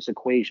part of this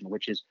equation,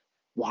 which is,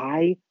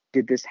 why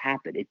did this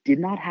happen? It did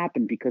not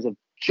happen because of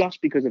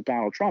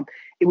Donald Trump.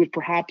 It was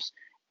perhaps,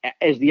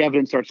 as the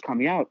evidence starts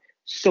coming out,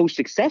 so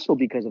successful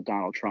because of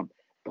Donald Trump.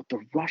 But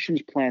the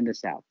Russians planned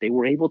this out. They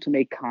were able to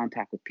make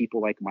contact with people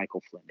like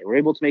Michael Flynn. They were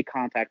able to make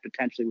contact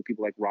potentially with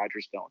people like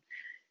Roger Stone.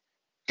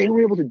 They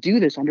were able to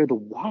do this under the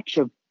watch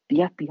of the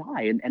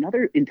FBI and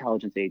other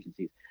intelligence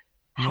agencies.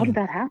 How did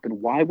that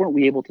happen? Why weren't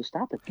we able to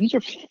stop it? These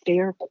are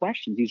fair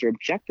questions. These are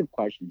objective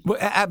questions. Well,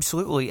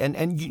 absolutely.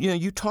 And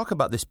you talk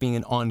about this being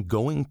an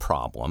ongoing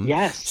problem.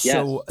 Yes.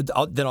 So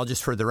I'll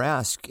just further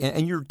ask,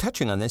 and you're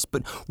touching on this,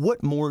 but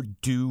what more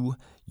do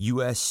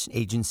U.S.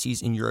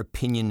 agencies, in your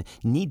opinion,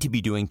 need to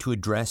be doing to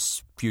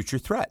address future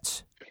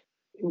threats?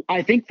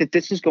 I think that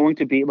this is going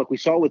to be, look, we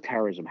saw it with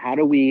terrorism.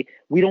 The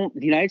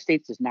United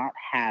States does not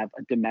have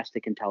a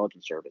domestic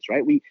intelligence service,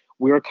 right?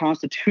 We're a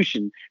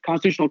constitutional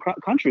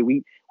country.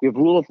 We have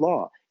rule of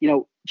law.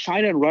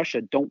 China and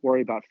Russia don't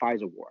worry about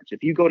FISA warrants.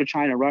 If you go to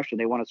China and Russia,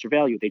 they want to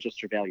surveil you. They just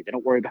surveil you. They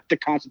don't worry about the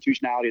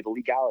constitutionality or the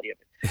legality of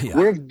it. Yeah.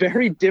 We're a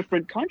very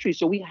different country.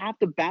 So we have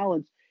to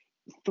balance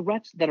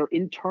threats that are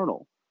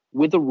internal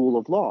with the rule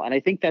of law. And I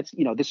think that's,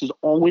 this is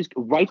always,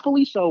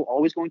 rightfully so,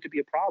 always going to be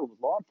a problem with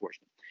law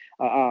enforcement.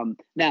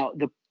 Now,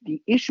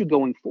 the issue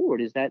going forward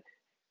is that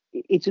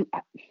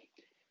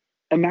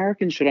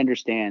Americans should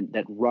understand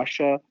that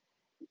Russia,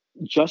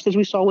 just as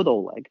we saw with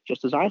Oleg,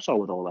 just as I saw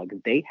with Oleg,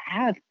 they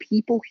have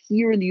people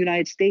here in the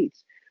United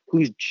States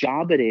whose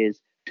job it is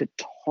to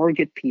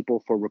target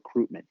people for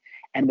recruitment.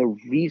 And the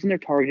reason they're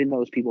targeting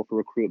those people for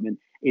recruitment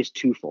is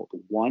twofold.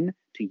 One,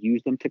 to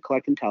use them to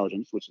collect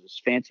intelligence, which is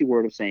a fancy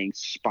word of saying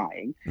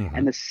spying. Mm-hmm.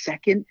 And the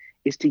second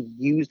is to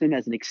use them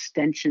as an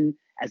extension,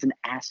 as an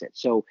asset.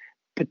 So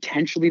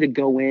potentially to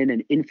go in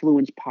and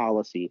influence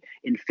policy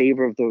in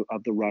favor of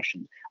the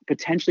Russians,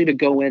 potentially to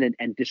go in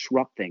and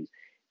disrupt things.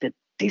 That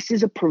this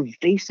is a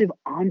pervasive,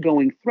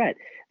 ongoing threat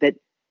that,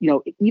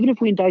 even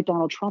if we indict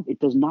Donald Trump, it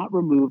does not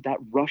remove that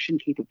Russian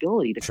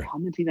capability to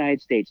come into the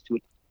United States to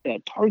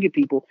target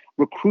people,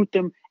 recruit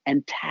them,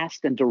 and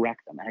task and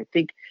direct them. And I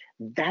think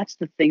that's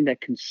the thing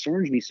that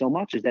concerns me so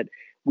much, is that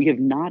we have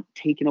not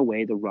taken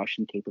away the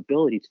Russian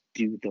capability to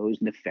do those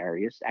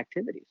nefarious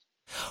activities.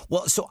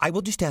 Well, so I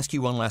will just ask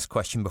you one last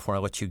question before I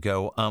let you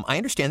go. I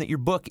understand that your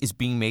book is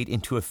being made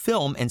into a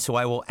film, and so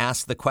I will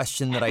ask the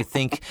question that I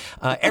think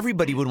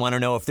everybody would want to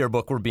know if their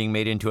book were being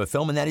made into a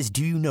film, and that is,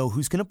 do you know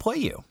who's going to play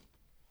you?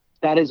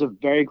 That is a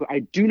very good. I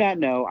do not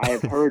know. I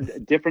have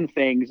heard different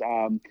things.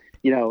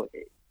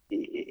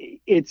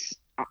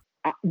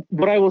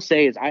 What I will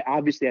say is I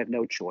obviously have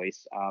no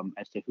choice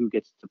as to who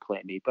gets to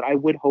play me, but I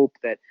would hope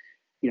that,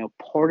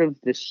 part of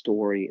this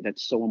story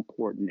that's so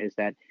important is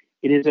that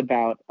it is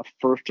about a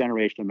first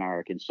generation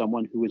American,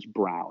 someone who is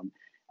brown.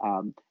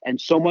 And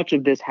so much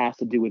of this has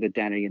to do with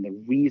identity. And the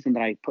reason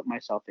that I put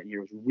myself in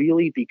here was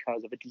really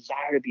because of a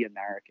desire to be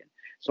American.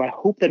 So I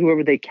hope that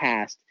whoever they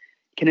cast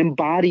can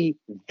embody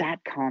that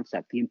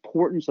concept, the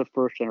importance of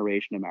first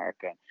generation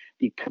America,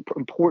 the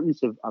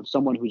importance of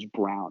someone who's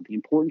brown, the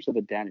importance of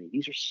identity.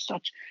 These are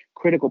such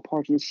critical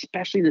parts. And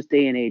especially in this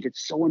day and age,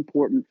 it's so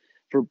important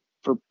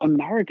for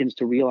Americans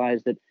to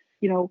realize that,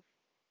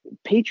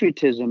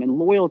 patriotism and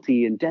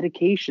loyalty and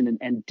dedication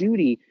and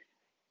duty,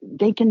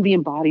 they can be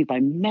embodied by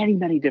many,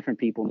 many different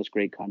people in this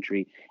great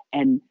country.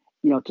 And,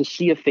 to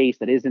see a face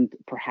that isn't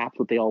perhaps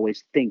what they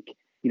always think,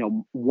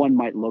 one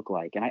might look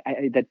like.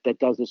 And that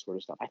does this sort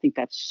of stuff. I think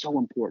that's so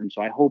important.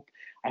 So I hope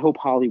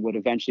Hollywood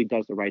eventually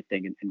does the right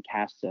thing and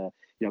casts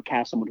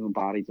someone who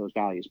embodies those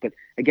values. But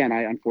again,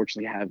 I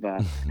unfortunately have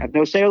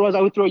no say. Otherwise,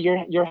 I would throw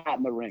your hat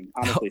in the ring.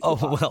 Honestly.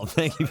 Well,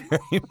 thank you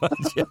very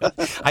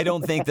much. I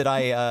don't think that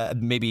I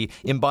maybe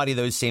embody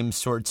those same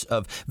sorts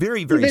of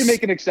very, very. They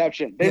make an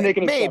exception.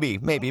 Maybe,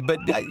 but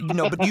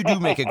but you do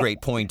make a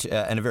great point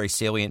and a very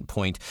salient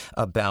point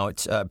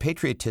about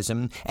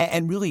patriotism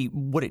and really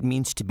what it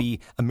means to be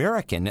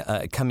American,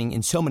 coming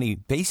in so many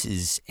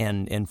bases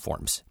and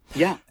forms.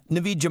 Yeah.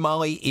 Naveed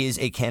Jamali is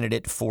a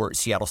candidate for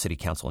Seattle City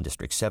Council in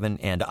District 7,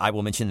 and I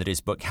will mention that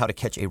his book, How to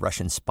Catch a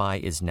Russian Spy,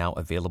 is now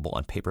available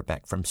on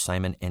paperback from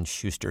Simon &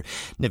 Schuster.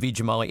 Naveed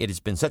Jamali, it has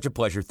been such a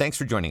pleasure. Thanks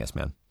for joining us,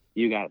 man.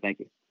 You got it. Thank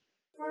you.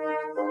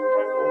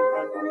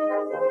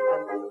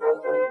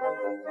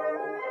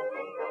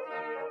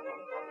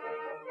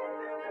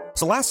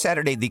 So last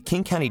Saturday, the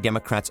King County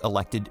Democrats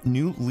elected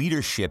new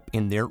leadership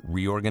in their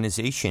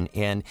reorganization.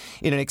 And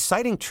in an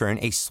exciting turn,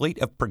 a slate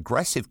of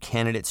progressive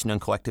candidates known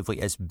collectively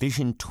as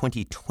Vision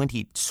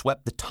 2020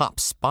 swept the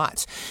top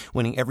spots,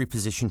 winning every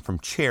position from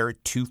chair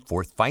to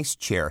fourth vice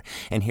chair.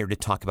 And here to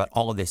talk about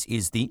all of this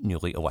is the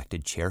newly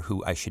elected chair,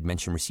 who I should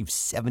mention received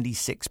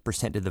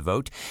 76% of the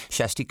vote,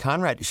 Shasti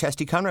Conrad.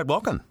 Shasti Conrad,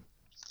 welcome.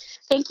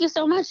 Thank you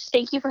so much.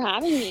 Thank you for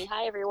having me.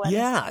 Hi, everyone.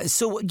 Yeah.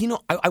 So,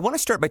 I want to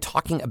start by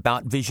talking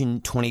about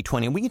Vision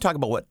 2020, and we can talk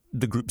about what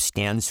the group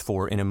stands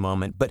for in a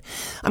moment. But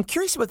I'm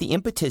curious about the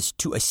impetus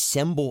to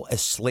assemble a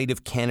slate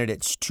of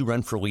candidates to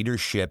run for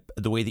leadership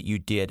the way that you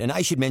did. And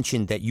I should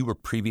mention that you were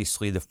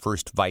previously the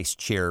first vice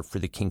chair for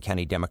the King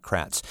County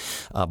Democrats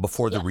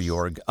before the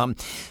reorg.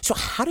 So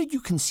how did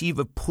you conceive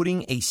of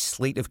putting a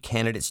slate of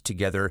candidates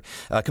together,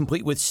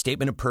 complete with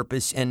statement of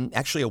purpose and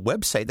actually a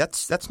website?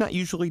 That's not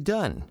usually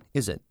done,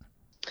 is it?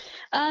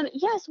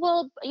 Yes.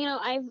 Well,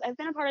 I've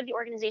been a part of the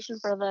organization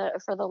for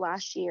the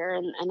last year,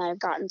 and I've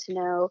gotten to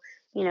know,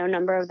 a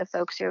number of the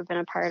folks who have been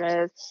a part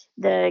of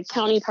the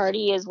county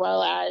party as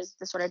well as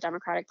the sort of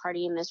Democratic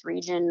Party in this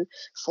region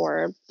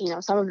for,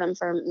 some of them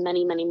for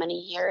many, many, many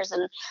years.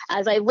 And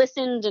as I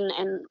listened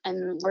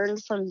and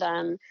learned from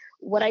them,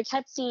 what I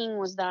kept seeing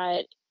was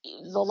that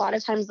a lot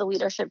of times the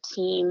leadership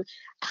team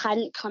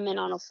hadn't come in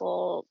on a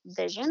full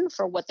vision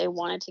for what they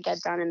wanted to get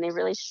done, and they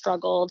really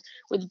struggled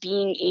with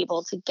being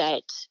able to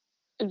get,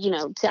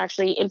 to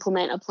actually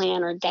implement a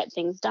plan or get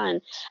things done.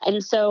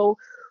 And so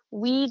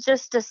we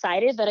just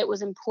decided that it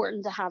was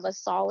important to have a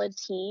solid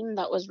team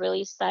that was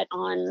really set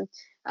on,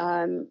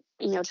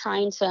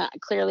 trying to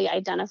clearly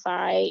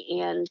identify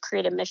and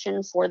create a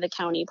mission for the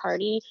county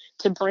party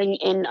to bring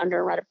in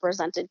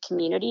underrepresented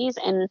communities.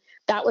 And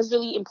that was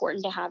really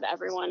important to have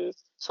everyone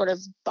sort of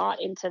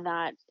bought into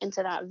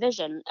that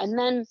vision. And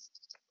then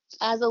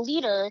as a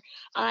leader,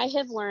 I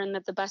have learned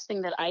that the best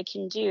thing that I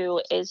can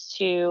do is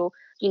to,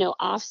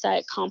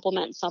 offset,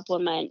 complement,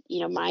 supplement,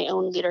 my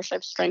own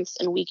leadership strengths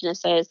and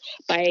weaknesses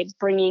by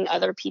bringing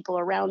other people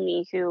around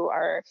me who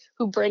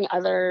bring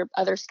other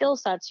skill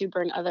sets, who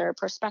bring other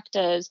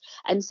perspectives.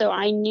 And so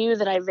I knew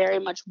that I very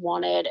much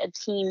wanted a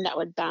team that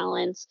would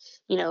balance,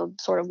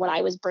 sort of what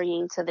I was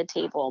bringing to the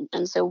table.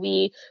 And so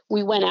we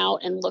went out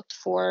and looked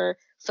for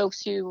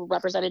folks who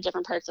represented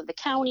different parts of the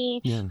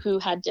county, who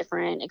had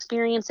different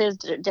experiences,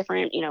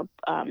 different,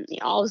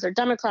 all of us are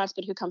Democrats,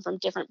 but who come from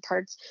different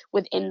parts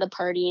within the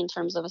party in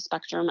terms of a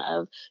spectrum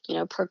of,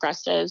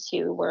 progressives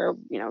who were,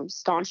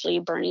 staunchly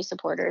Bernie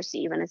supporters, to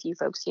even a few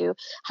folks who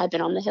had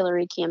been on the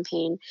Hillary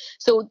campaign.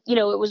 So,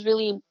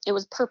 it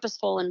was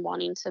purposeful in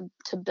wanting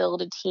to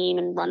build a team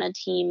and run a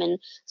team and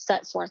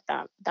set forth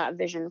that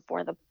vision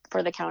for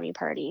for the county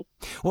party.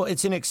 Well,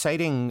 it's an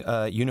exciting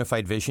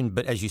unified vision,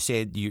 but as you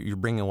said, you're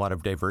bringing a lot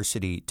of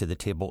diversity to the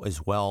table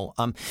as well.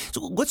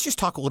 So let's just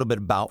talk a little bit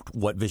about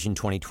what Vision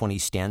 2020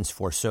 stands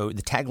for. So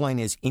the tagline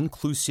is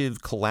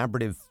inclusive,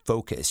 collaborative,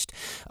 focused.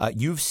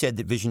 You've said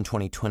that Vision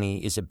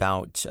 2020 is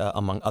about,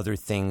 among other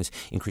things,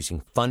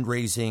 increasing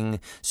fundraising,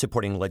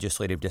 supporting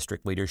legislative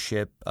district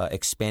leadership,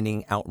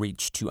 expanding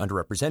outreach to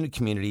underrepresented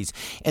communities,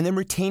 and then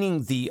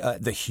retaining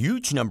the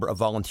huge number of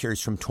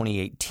volunteers from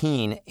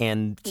 2018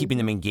 and keeping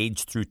them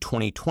engaged through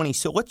 2020.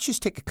 So let's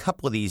just take a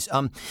couple of these.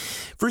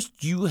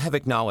 First, you have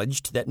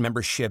acknowledged that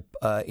membership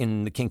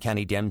in the King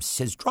County Dems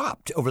has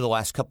dropped over the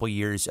last couple of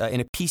years. In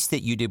a piece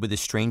that you did with a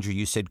stranger,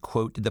 you said,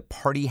 quote, "The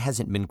party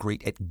hasn't been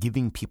great at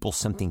giving people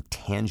something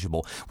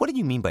tangible." What did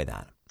you mean by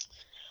that?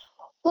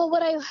 Well,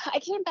 I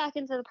came back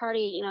into the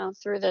party,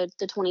 through the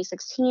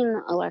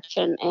 2016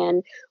 election.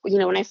 And,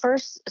 when I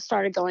first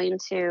started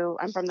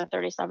I'm from the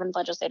 37th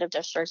legislative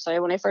district.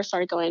 So when I first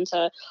started going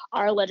to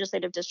our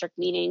legislative district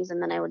meetings,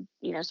 and then I would,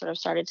 sort of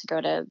started to go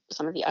to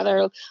some of the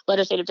other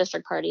legislative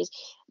district parties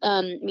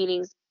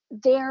meetings,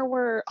 there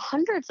were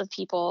hundreds of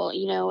people,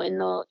 in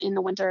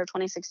the winter of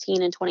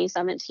 2016 and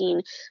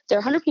 2017. There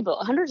are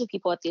hundreds of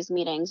people at these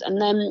meetings.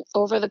 And then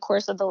over the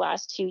course of the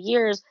last 2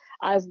 years,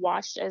 I've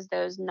watched as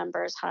those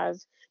numbers have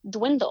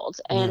dwindled.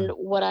 And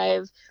what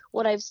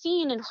I've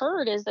seen and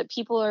heard is that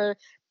people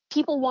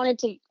wanted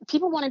to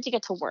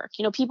get to work.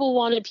 People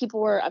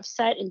were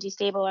upset and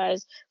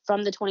destabilized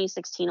from the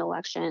 2016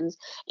 elections.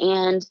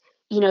 And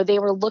they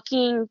were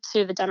looking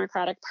to the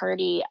Democratic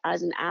Party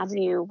as an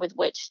avenue with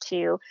which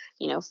to,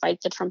 fight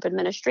the Trump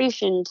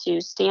administration,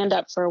 to stand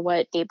up for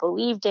what they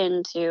believed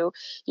in, to,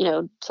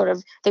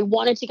 they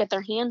wanted to get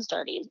their hands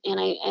dirty.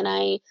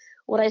 And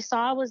what I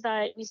saw was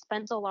that we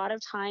spent a lot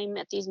of time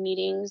at these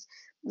meetings,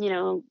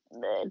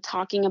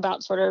 talking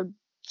about sort of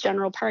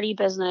general party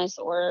business,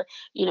 or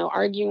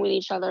arguing with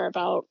each other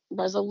about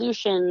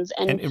resolutions,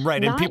 and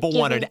people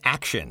wanted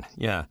action.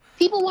 Yeah,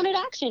 people wanted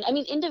action. I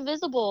mean,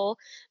 Indivisible,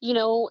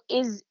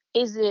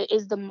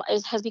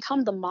 has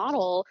become the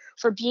model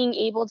for being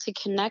able to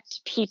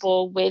connect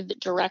people with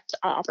direct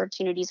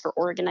opportunities for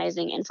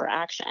organizing and for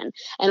action.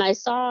 And I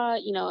saw,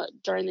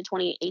 during the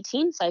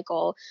 2018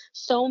 cycle,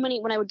 so many,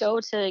 when I would go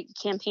to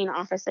campaign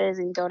offices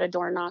and go to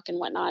door knock and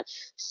whatnot,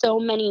 so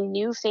many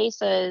new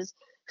faces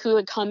who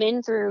had come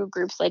in through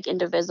groups like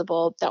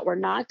Indivisible that were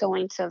not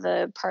going to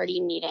the party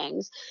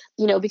meetings,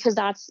 because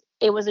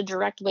it was a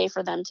direct way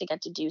for them to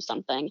get to do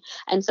something.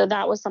 And so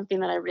that was something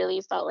that I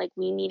really felt like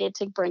we needed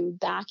to bring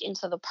back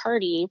into the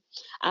party,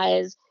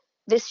 as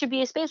this should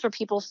be a space where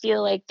people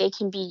feel like they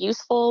can be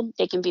useful,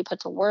 they can be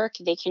put to work,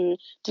 they can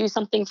do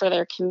something for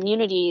their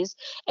communities,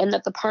 and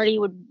that the party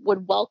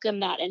would welcome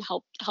that and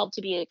help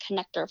to be a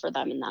connector for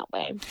them in that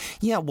way.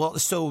 Yeah, well,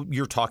 so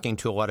you're talking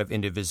to a lot of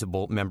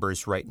Indivisible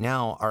members right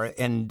now,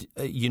 and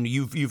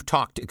you've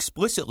talked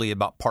explicitly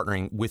about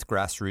partnering with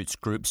grassroots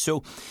groups.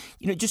 So,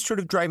 just sort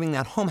of driving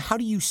that home, how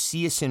do you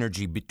see a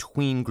synergy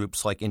between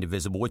groups like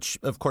Indivisible, which,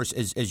 of course,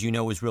 as you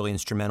know, is really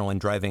instrumental in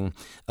driving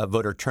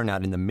voter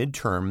turnout in the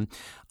midterm,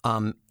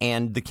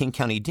 and the King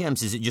County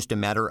Dems? Is it just a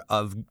matter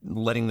of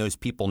letting those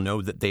people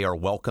know that they are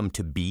welcome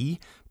to be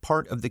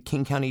part of the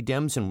King County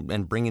Dems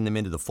and bringing them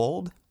into the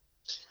fold?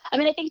 I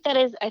mean, I think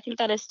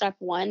that is step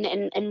one,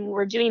 and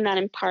we're doing that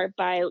in part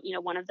by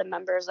one of the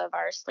members of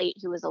our slate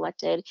who was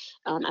elected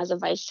as a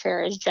vice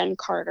chair is Jen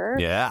Carter.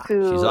 Yeah,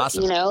 who she's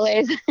awesome.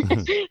 Is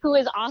who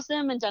is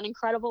awesome and done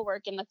incredible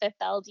work in the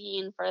 5th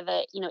LD and for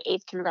the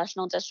 8th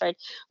congressional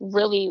district.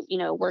 Really,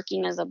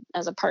 working as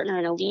a partner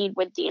and a lead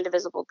with the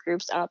Indivisible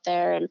groups out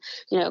there. And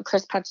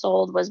Chris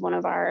Petzold was one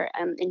of our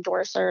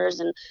endorsers,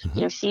 and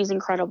she's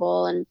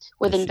incredible and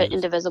with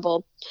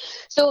Indivisible.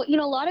 So a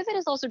lot of it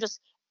is also just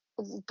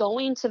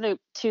going to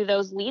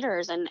those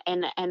leaders and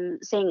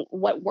saying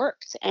what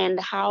worked, and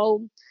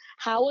how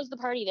was the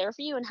party there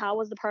for you, and how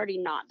was the party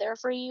not there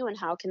for you, and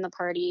how can the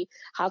party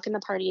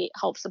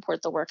help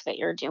support the work that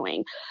you're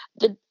doing.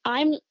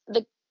 I'm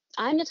the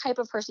type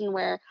of person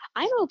where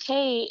I'm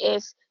okay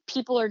if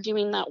people are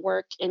doing that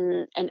work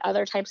in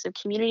other types of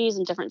communities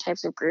and different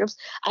types of groups,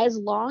 as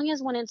long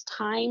as when it's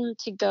time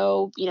to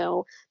go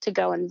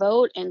and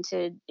vote and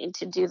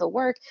to do the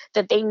work,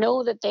 that they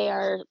know that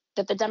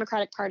the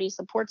Democratic Party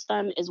supports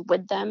them, is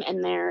with them,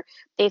 and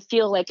they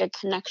feel like a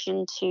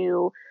connection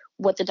to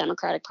what the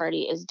Democratic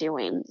Party is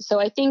doing. So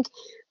I think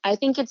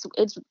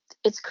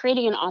it's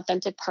creating an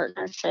authentic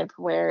partnership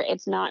where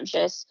it's not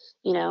just,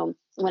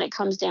 when it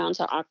comes down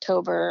to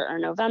October or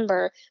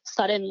November,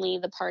 suddenly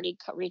the party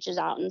reaches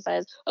out and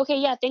says, okay,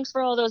 yeah, thanks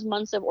for all those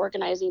months of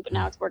organizing, but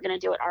now we're going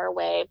to do it our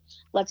way.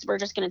 We're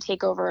just going to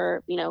take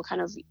over,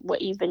 kind of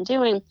what you've been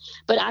doing,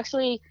 but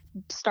actually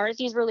start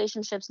these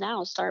relationships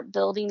now, start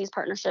building these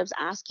partnerships,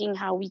 asking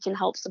how we can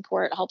help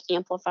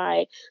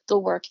amplify the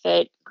work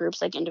that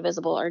groups like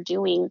Indivisible are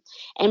doing,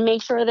 and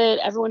make sure that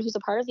everyone who's a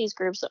part of these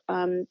groups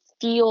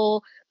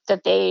feel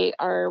that they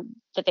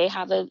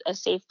have a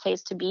safe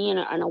place to be,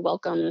 and a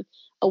welcome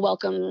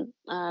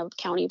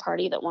county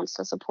party that wants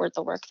to support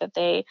the work that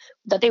they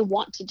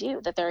want to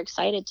do, that they're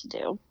excited to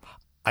do.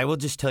 I will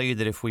just tell you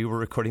that if we were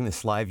recording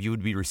this live, you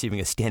would be receiving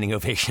a standing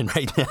ovation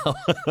right now.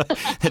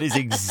 That is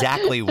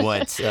exactly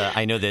what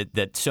I know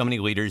that so many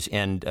leaders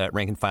and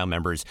rank and file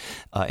members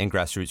in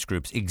grassroots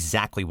groups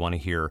exactly want to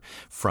hear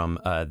from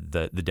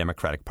the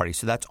Democratic Party.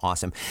 So that's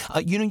awesome.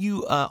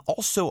 You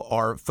also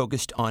are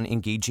focused on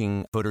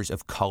engaging voters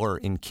of color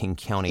in King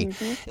County.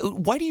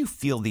 Mm-hmm. Why do you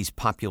feel these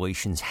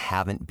populations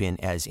haven't been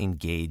as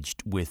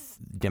engaged with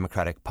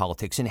Democratic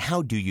politics, and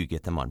how do you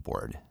get them on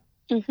board?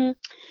 Mm-hmm.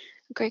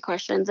 Great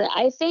questions.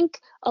 I think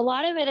a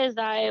lot of it is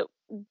that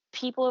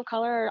people of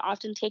color are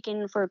often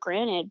taken for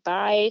granted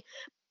by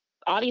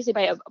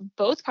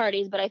both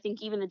parties, but I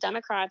think even the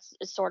Democrats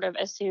sort of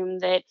assume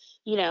that,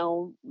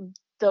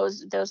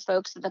 those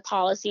folks, that the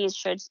policies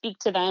should speak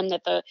to them,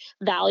 that the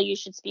values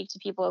should speak to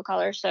people of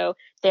color. So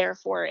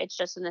therefore it's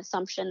just an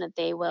assumption that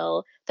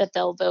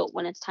they'll vote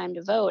when it's time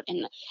to vote.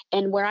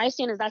 And where I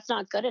stand is that's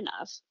not good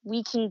enough.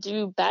 We can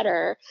do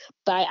better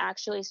by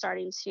actually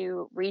starting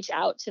to reach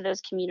out to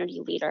those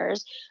community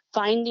leaders,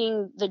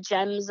 finding the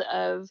gems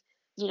of,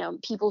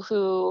 people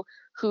who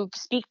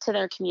speak to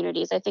their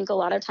communities. I think a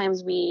lot of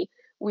times we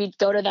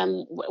go to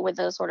them with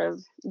a sort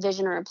of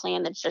vision or a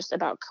plan that's just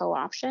about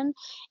co-option,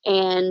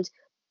 and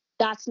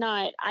that's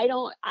not,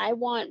 I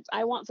want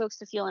folks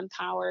to feel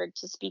empowered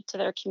to speak to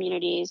their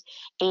communities,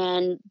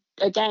 and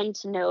again,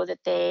 to know that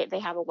they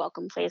have a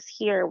welcome place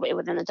here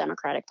within the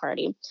Democratic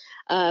Party.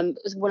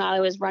 When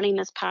I was running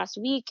this past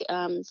week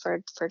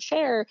for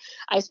chair,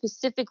 I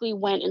specifically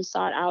went and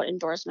sought out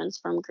endorsements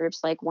from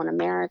groups like One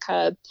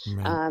America,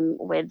 right,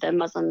 with the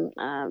Muslim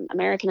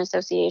American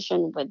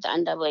Association, with the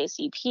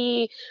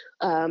NAACP,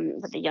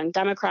 with the Young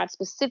Democrats,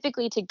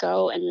 specifically to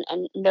go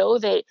and know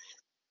that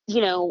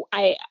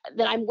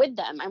I'm with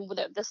them.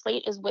 The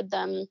slate is with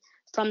them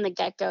from the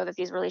get-go, that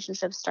these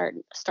relationships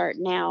start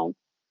now.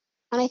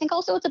 And I think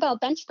also it's about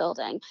bench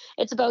building.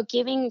 It's about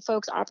giving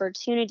folks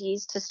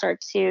opportunities to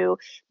start to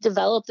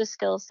develop the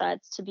skill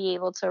sets to be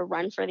able to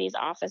run for these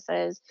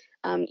offices.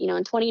 In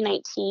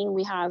 2019,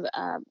 we have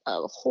a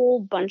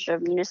whole bunch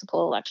of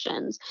municipal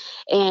elections,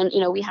 and,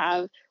 we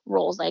have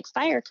roles like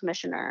fire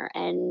commissioner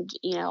and,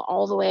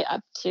 all the way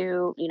up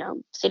to,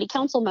 city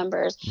council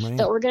members, right,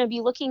 that we're going to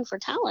be looking for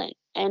talent.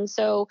 And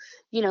so,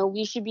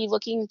 we should be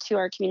looking to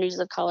our communities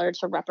of color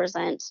to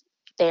represent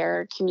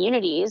their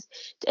communities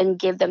and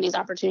give them these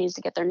opportunities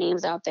to get their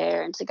names out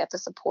there and to get the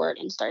support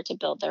and start to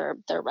build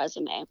their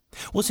resume.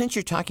 Well, since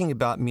you're talking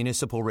about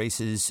municipal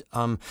races,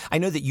 I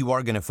know that you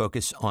are going to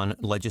focus on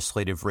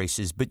legislative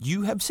races, but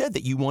you have said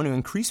that you want to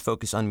increase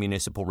focus on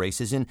municipal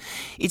races. And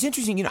it's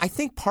interesting, I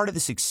think part of the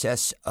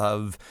success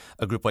of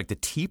a group like the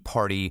Tea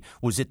Party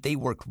was that they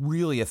worked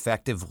really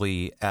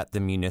effectively at the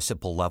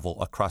municipal level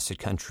across the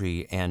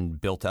country and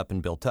built up.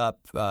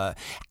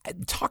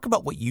 Talk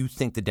about what you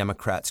think the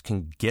Democrats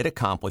can get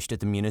accomplished at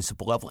the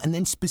municipal level, and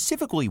then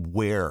specifically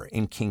where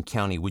in King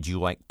County would you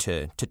like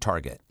to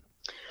target?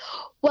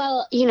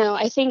 Well,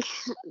 I think,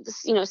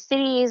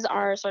 cities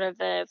are sort of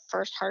the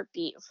first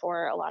heartbeat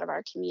for a lot of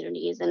our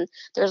communities, and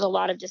there's a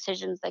lot of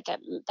decisions that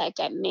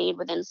get made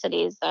within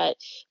cities that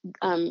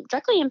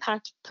directly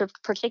impact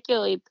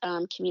particularly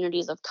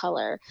communities of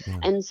color. Yeah.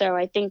 And so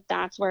I think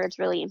that's where it's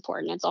really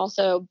important. It's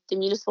also, the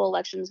municipal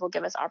elections will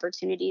give us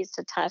opportunities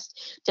to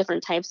test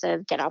different types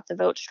of get out the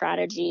vote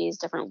strategies,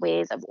 different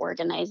ways of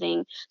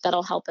organizing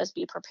that'll help us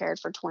be prepared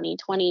for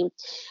 2020.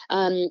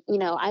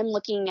 I'm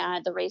looking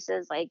at the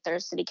races, like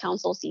there's city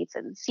council seats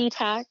in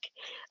SeaTac,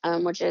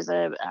 which is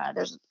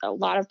there's a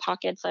lot of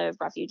pockets of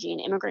refugee and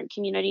immigrant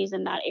communities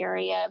in that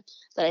area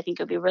that I think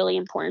would be really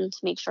important to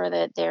make sure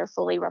that they're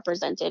fully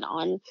represented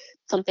on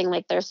something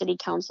like their city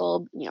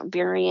council.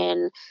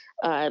 Burien,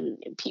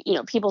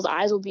 people's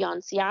eyes will be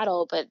on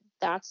Seattle, but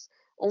that's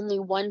only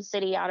one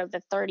city out of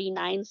the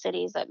 39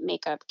 cities that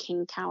make up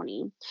King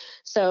County.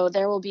 So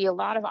there will be a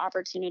lot of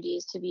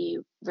opportunities to be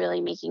really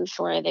making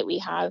sure that we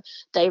have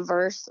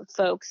diverse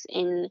folks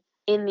in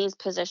these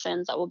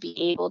positions that will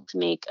be able to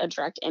make a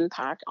direct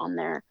impact on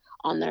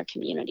their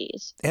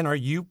communities. And are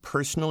you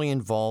personally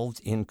involved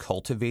in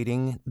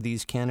cultivating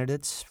these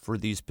candidates for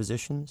these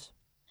positions?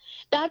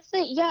 That's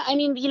it. Yeah. I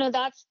mean,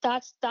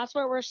 that's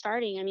where we're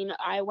starting. I mean,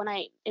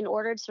 in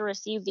order to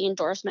receive the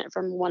endorsement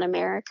from One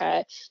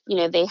America,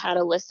 they had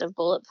a list of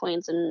bullet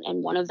points,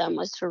 and one of them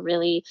was to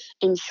really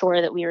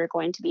ensure that we were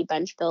going to be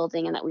bench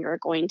building and that we were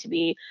going to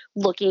be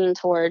looking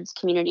towards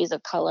communities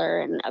of color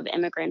and of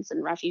immigrants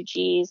and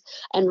refugees,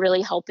 and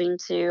really helping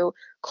to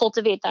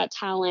cultivate that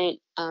talent,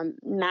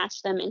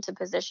 match them into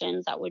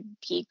positions that would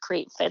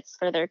create fits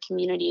for their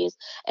communities,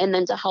 and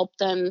then to help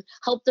them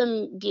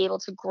be able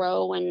to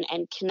grow and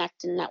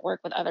connect and network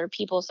with other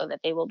people so that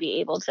they will be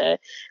able to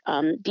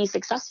be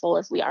successful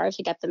if we are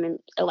to get them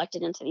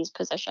elected into these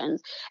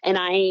positions. And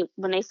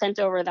when they sent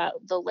over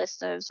the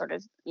list of sort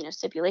of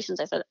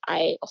stipulations, I said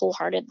I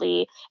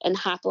wholeheartedly and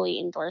happily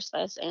endorse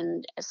this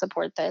and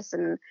support this.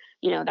 And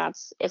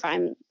that's, if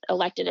I'm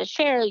elected as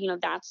chair,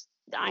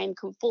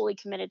 fully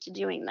committed to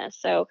doing this.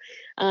 So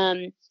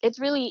it's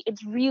really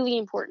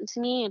important to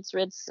me. It's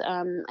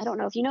I don't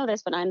know if you know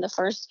this, but I'm the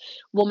first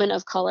woman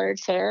of color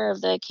chair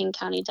of the King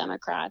County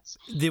Democrats.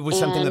 It was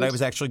something that I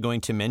was actually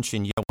going to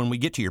mention. Yeah, when we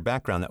get to your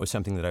background, that was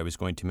something that I was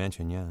going to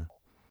mention. Yeah.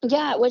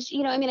 Yeah, which,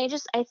 I mean,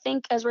 I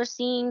think as we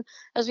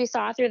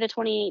saw through the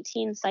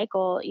 2018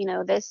 cycle,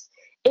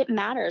 it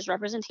matters.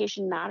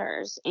 Representation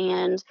matters.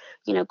 And,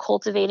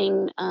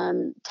 cultivating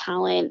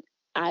talent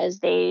as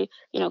they,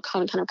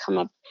 come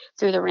up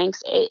through the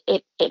ranks,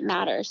 it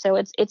matters. So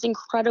it's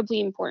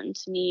incredibly important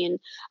to me. And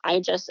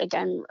I just,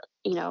 again,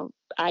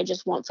 I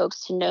just want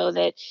folks to know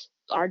that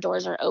our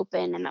doors are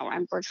open and that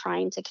we're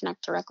trying to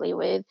connect directly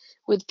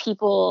with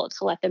people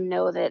to let them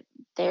know that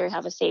they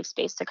have a safe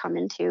space to come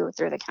into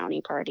through the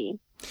county party.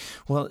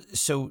 Well,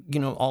 so,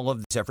 all of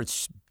these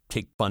efforts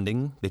take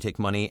funding, they take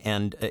money,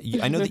 and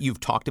I know that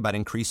you've talked about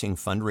increasing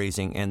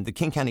fundraising, and the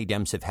King County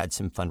Dems have had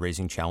some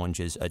fundraising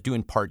challenges, due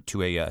in part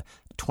to a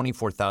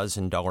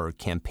 $24,000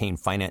 campaign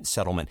finance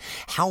settlement.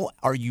 How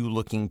are you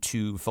looking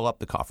to fill up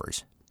the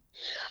coffers?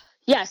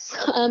 Yes.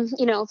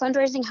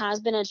 Fundraising has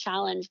been a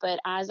challenge, but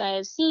as I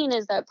have seen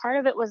is that part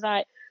of it was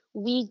that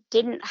we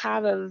didn't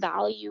have a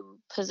value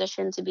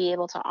position to be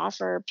able to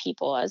offer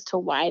people as to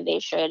why they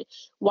should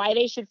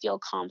feel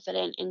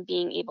confident in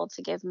being able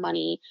to give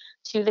money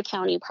to the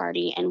county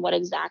party and what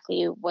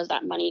exactly was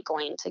that money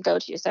going to go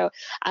to. So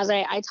as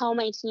I tell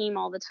my team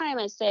all the time,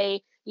 I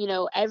say,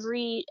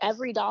 every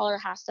dollar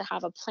has to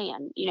have a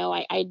plan.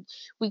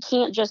 We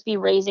can't just be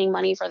raising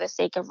money for the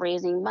sake of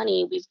raising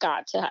money. We've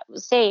got to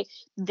say,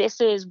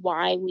 this is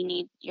why we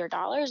need your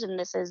dollars and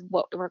this is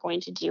what we're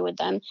going to do with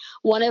them.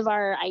 One of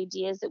our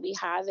ideas that we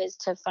have is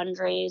to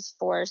fundraise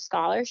for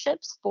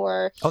scholarships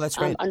for that's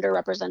great.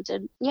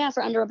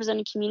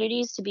 underrepresented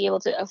communities to be able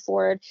to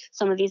afford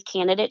some of these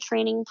candidate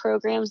training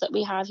programs that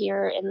we have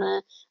here in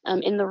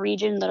the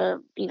region that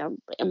are,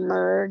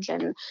 Emerge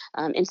and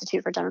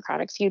Institute for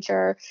Democratic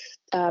Future.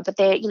 But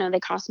they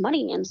cost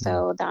money. And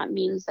so that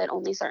means that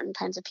only certain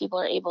kinds of people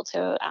are able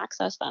to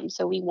access them.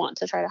 So we want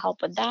to try to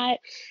help with that.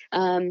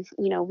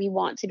 We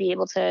want to be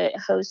able to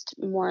host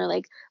more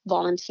like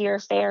volunteer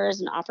fairs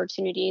and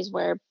opportunities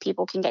where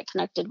people can get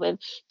connected with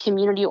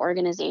community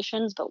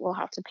organizations, but we'll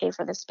have to pay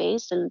for the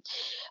space. And,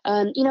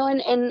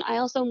 and I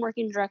also am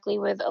working directly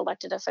with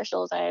elected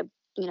officials. I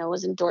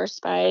was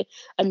endorsed by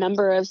a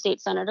number of state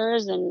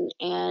senators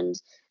and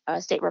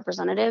state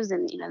representatives,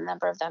 and a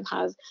number of them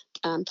have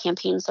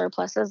campaign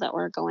surpluses that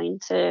we're going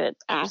to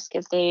ask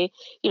if they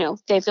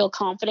feel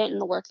confident in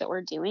the work that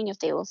we're doing, if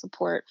they will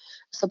support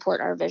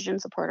our vision,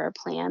 support our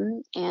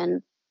plan.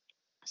 And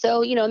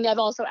so, I've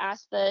also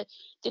asked the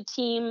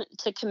team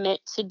to commit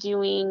to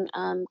doing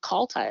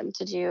call time,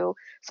 to do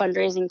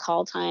fundraising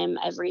call time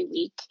every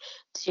week.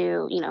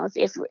 To,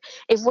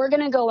 if we're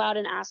going to go out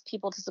and ask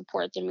people to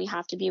support, then we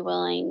have to be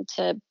willing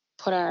to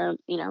put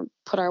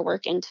our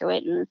work into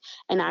it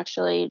and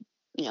actually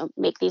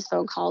make these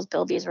phone calls,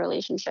 build these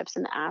relationships,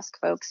 and ask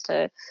folks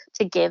to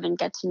give and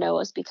get to know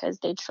us because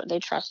they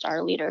trust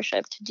our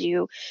leadership to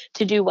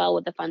do well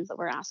with the funds that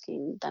we're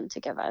asking them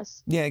to give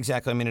us. Yeah,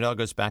 exactly. I mean, it all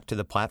goes back to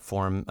the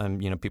platform.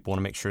 People want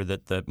to make sure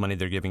that the money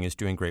they're giving is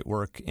doing great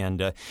work,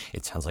 and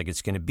it sounds like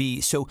it's going to be.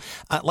 So,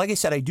 like I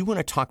said, I do want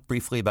to talk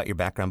briefly about your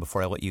background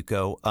before I let you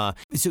go.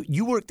 So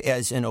you worked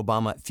as an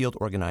Obama field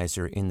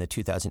organizer in the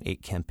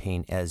 2008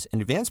 campaign as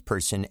an advanced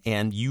person,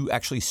 and you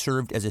actually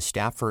served as a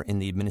staffer in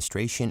the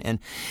administration. And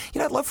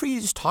I'd love for you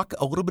to just talk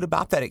a little bit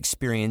about that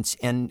experience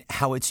and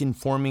how it's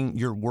informing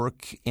your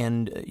work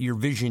and your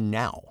vision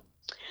now.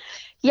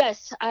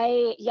 Yes,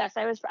 I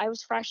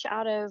was fresh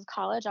out of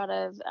college,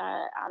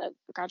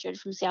 graduated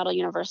from Seattle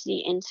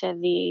University into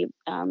the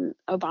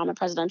Obama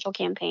presidential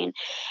campaign,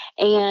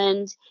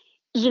 and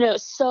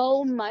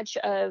so much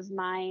of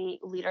my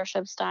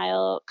leadership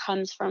style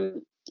comes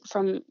from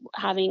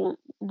having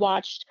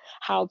watched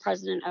how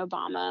President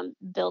Obama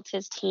built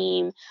his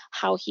team,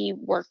 how he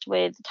worked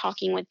with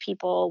talking with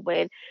people,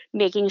 with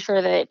making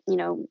sure that,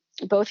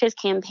 both his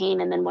campaign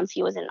and then once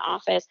he was in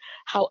office,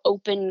 how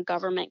open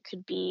government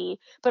could be,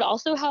 but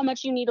also how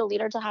much you need a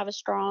leader to have a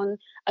strong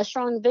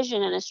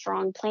vision and a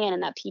strong plan,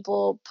 and that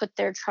people put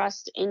their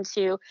trust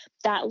into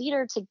that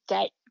leader to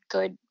get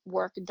good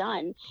work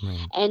done.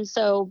 Right. And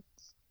so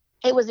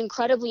it was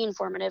incredibly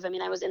informative. I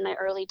mean, I was in my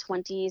early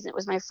 20s. It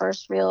was my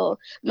first the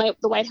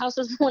White House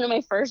was one of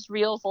my first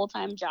real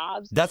full-time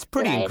jobs. That's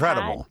pretty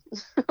incredible.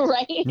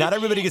 Right? Not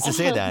everybody gets to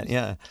say that.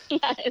 Yeah.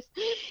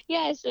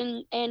 Yes.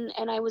 And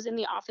I was in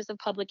the Office of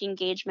Public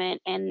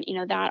Engagement, and,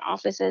 that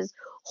office's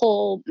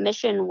whole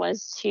mission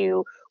was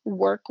to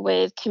work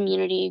with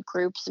community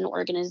groups and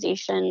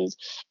organizations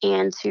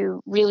and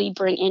to really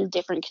bring in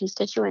different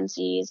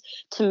constituencies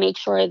to make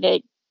sure that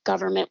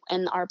government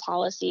and our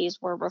policies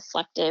were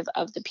reflective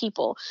of the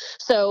people.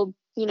 So,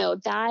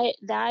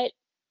 that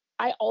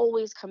I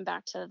always come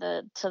back to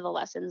the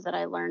lessons that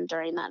I learned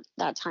during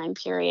that time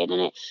period.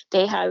 And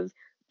they have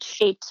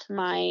shaped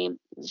my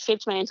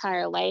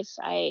entire life.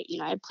 I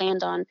had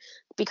planned on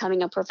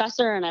becoming a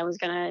professor, and I was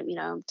going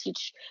to,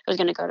 teach. I was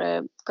going to go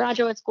to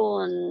graduate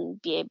school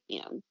and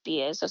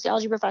be a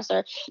sociology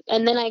professor.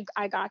 And then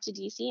I got to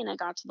DC and I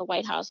got to the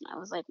White House, and I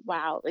was like,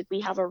 wow, like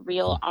we have a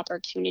real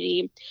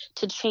opportunity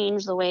to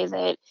change the way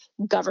that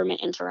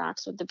government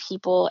interacts with the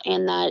people,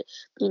 and that,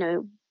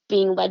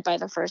 being led by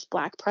the first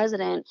Black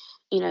president,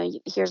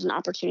 here's an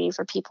opportunity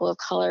for people of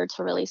color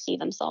to really see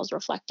themselves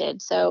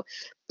reflected. So,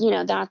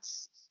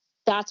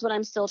 that's what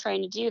I'm still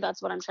trying to do.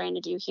 That's what I'm trying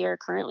to do here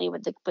currently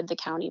with the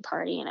county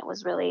party. And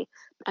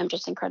I'm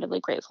just incredibly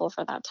grateful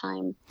for that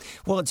time.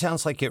 Well, it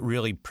sounds like it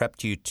really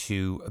prepped you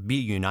to be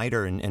a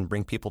uniter and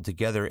bring people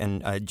together.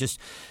 And I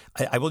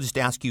will just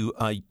ask you,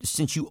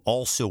 since you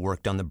also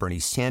worked on the Bernie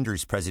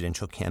Sanders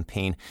presidential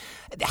campaign,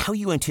 how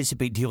you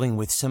anticipate dealing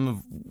with some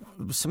of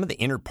the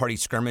inter-party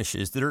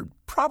skirmishes that are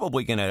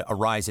probably going to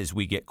arise as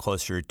we get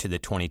closer to the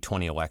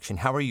 2020 election.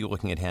 How are you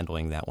looking at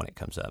handling that when it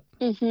comes up?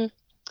 Mm-hmm.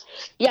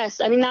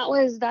 Yes, I mean,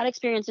 that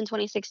experience in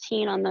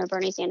 2016 on the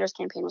Bernie Sanders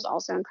campaign was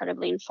also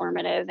incredibly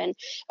informative, and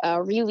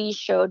really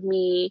showed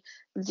me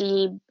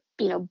the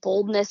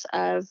boldness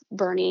of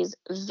Bernie's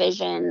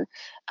vision,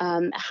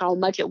 how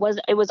much it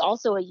was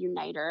also a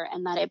uniter,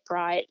 and that it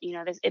brought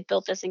it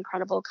built this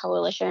incredible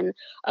coalition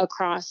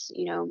across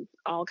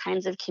all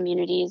kinds of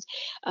communities,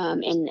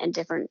 and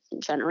different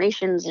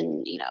generations,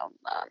 and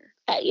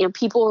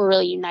people were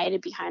really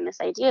united behind this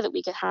idea that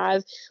we could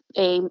have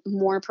a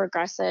more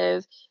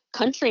progressive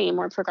country,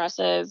 more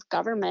progressive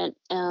government.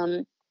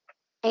 And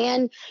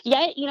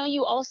yet, I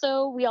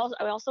also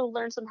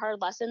learned some hard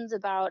lessons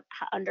about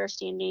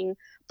understanding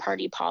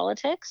party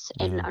politics,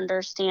 Mm-hmm. and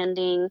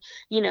understanding,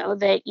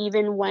 that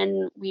even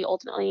when we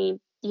ultimately,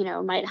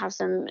 might have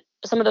some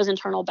of those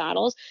internal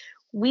battles,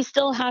 we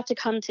still have to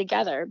come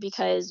together,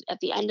 because at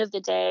the end of the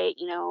day,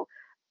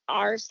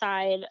 our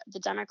side, the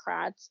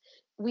Democrats,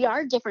 we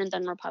are different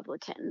than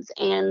Republicans,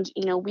 and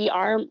we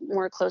are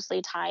more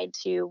closely tied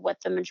to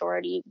what the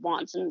majority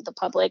wants, and the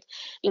public.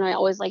 I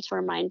always like to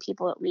remind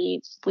people that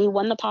we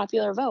won the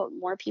popular vote.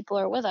 More people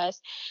are with us,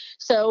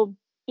 so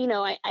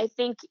I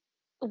think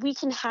we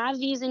can have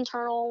these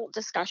internal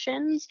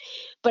discussions,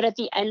 but at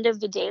the end of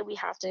the day, we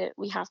have to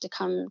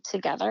come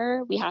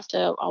together. We have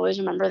to always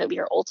remember that we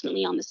are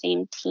ultimately on the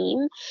same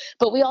team,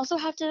 but we also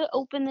have to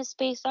open this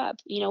space up.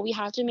 We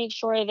have to make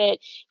sure that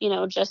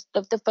just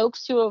the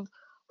folks who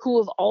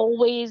have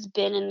always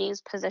been in these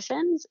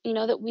positions,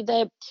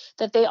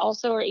 that they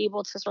also are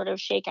able to sort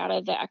of shake out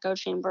of the echo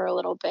chamber a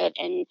little bit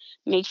and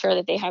make sure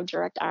that they have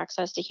direct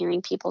access to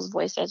hearing people's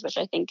voices, which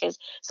I think is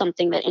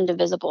something that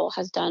Indivisible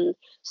has done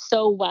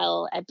so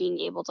well at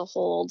being able to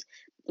hold,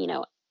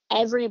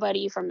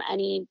 everybody from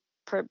any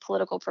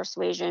political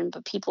persuasion,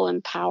 but people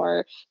in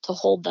power, to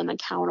hold them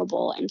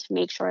accountable and to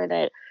make sure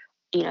that,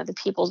 the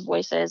people's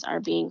voices are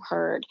being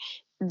heard.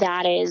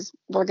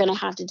 We're going to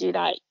have to do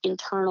that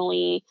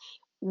internally,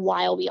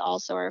 while we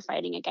also are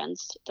fighting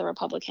against the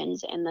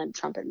Republicans and the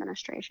Trump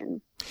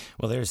administration.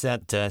 Well, there's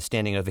that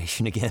standing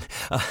ovation again.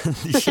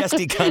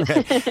 Shasti,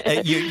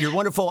 Conrad, you're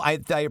wonderful. I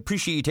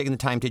appreciate you taking the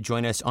time to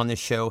join us on this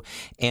show,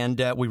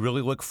 and we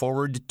really look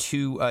forward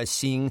to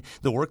seeing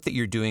the work that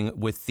you're doing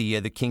with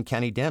the King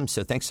County Dems.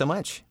 So thanks so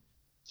much.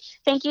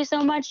 Thank you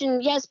so much.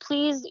 And yes,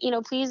 please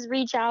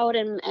reach out,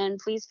 and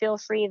please feel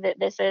free. That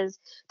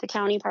the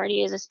county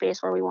party is a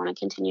space where we want to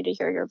continue to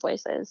hear your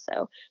voices.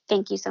 So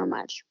thank you so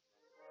much.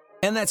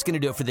 And that's going to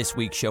do it for this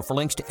week's show. For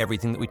links to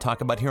everything that we talk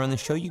about here on the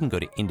show, you can go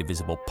to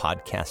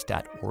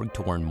indivisiblepodcast.org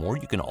to learn more.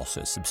 You can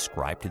also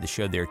subscribe to the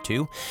show there,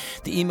 too.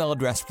 The email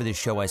address for this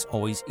show, as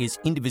always, is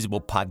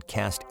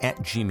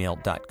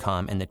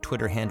indivisiblepodcast@gmail.com, and the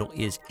Twitter handle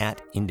is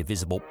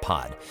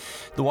 @indivisiblepod.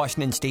 The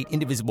Washington State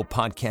Indivisible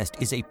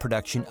Podcast is a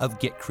production of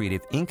Get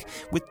Creative, Inc.,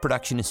 with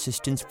production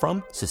assistance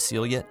from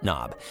Cecilia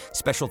Knob.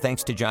 Special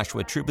thanks to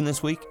Joshua Trubin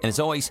this week. And as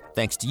always,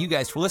 thanks to you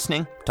guys for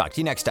listening. Talk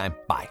to you next time.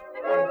 Bye.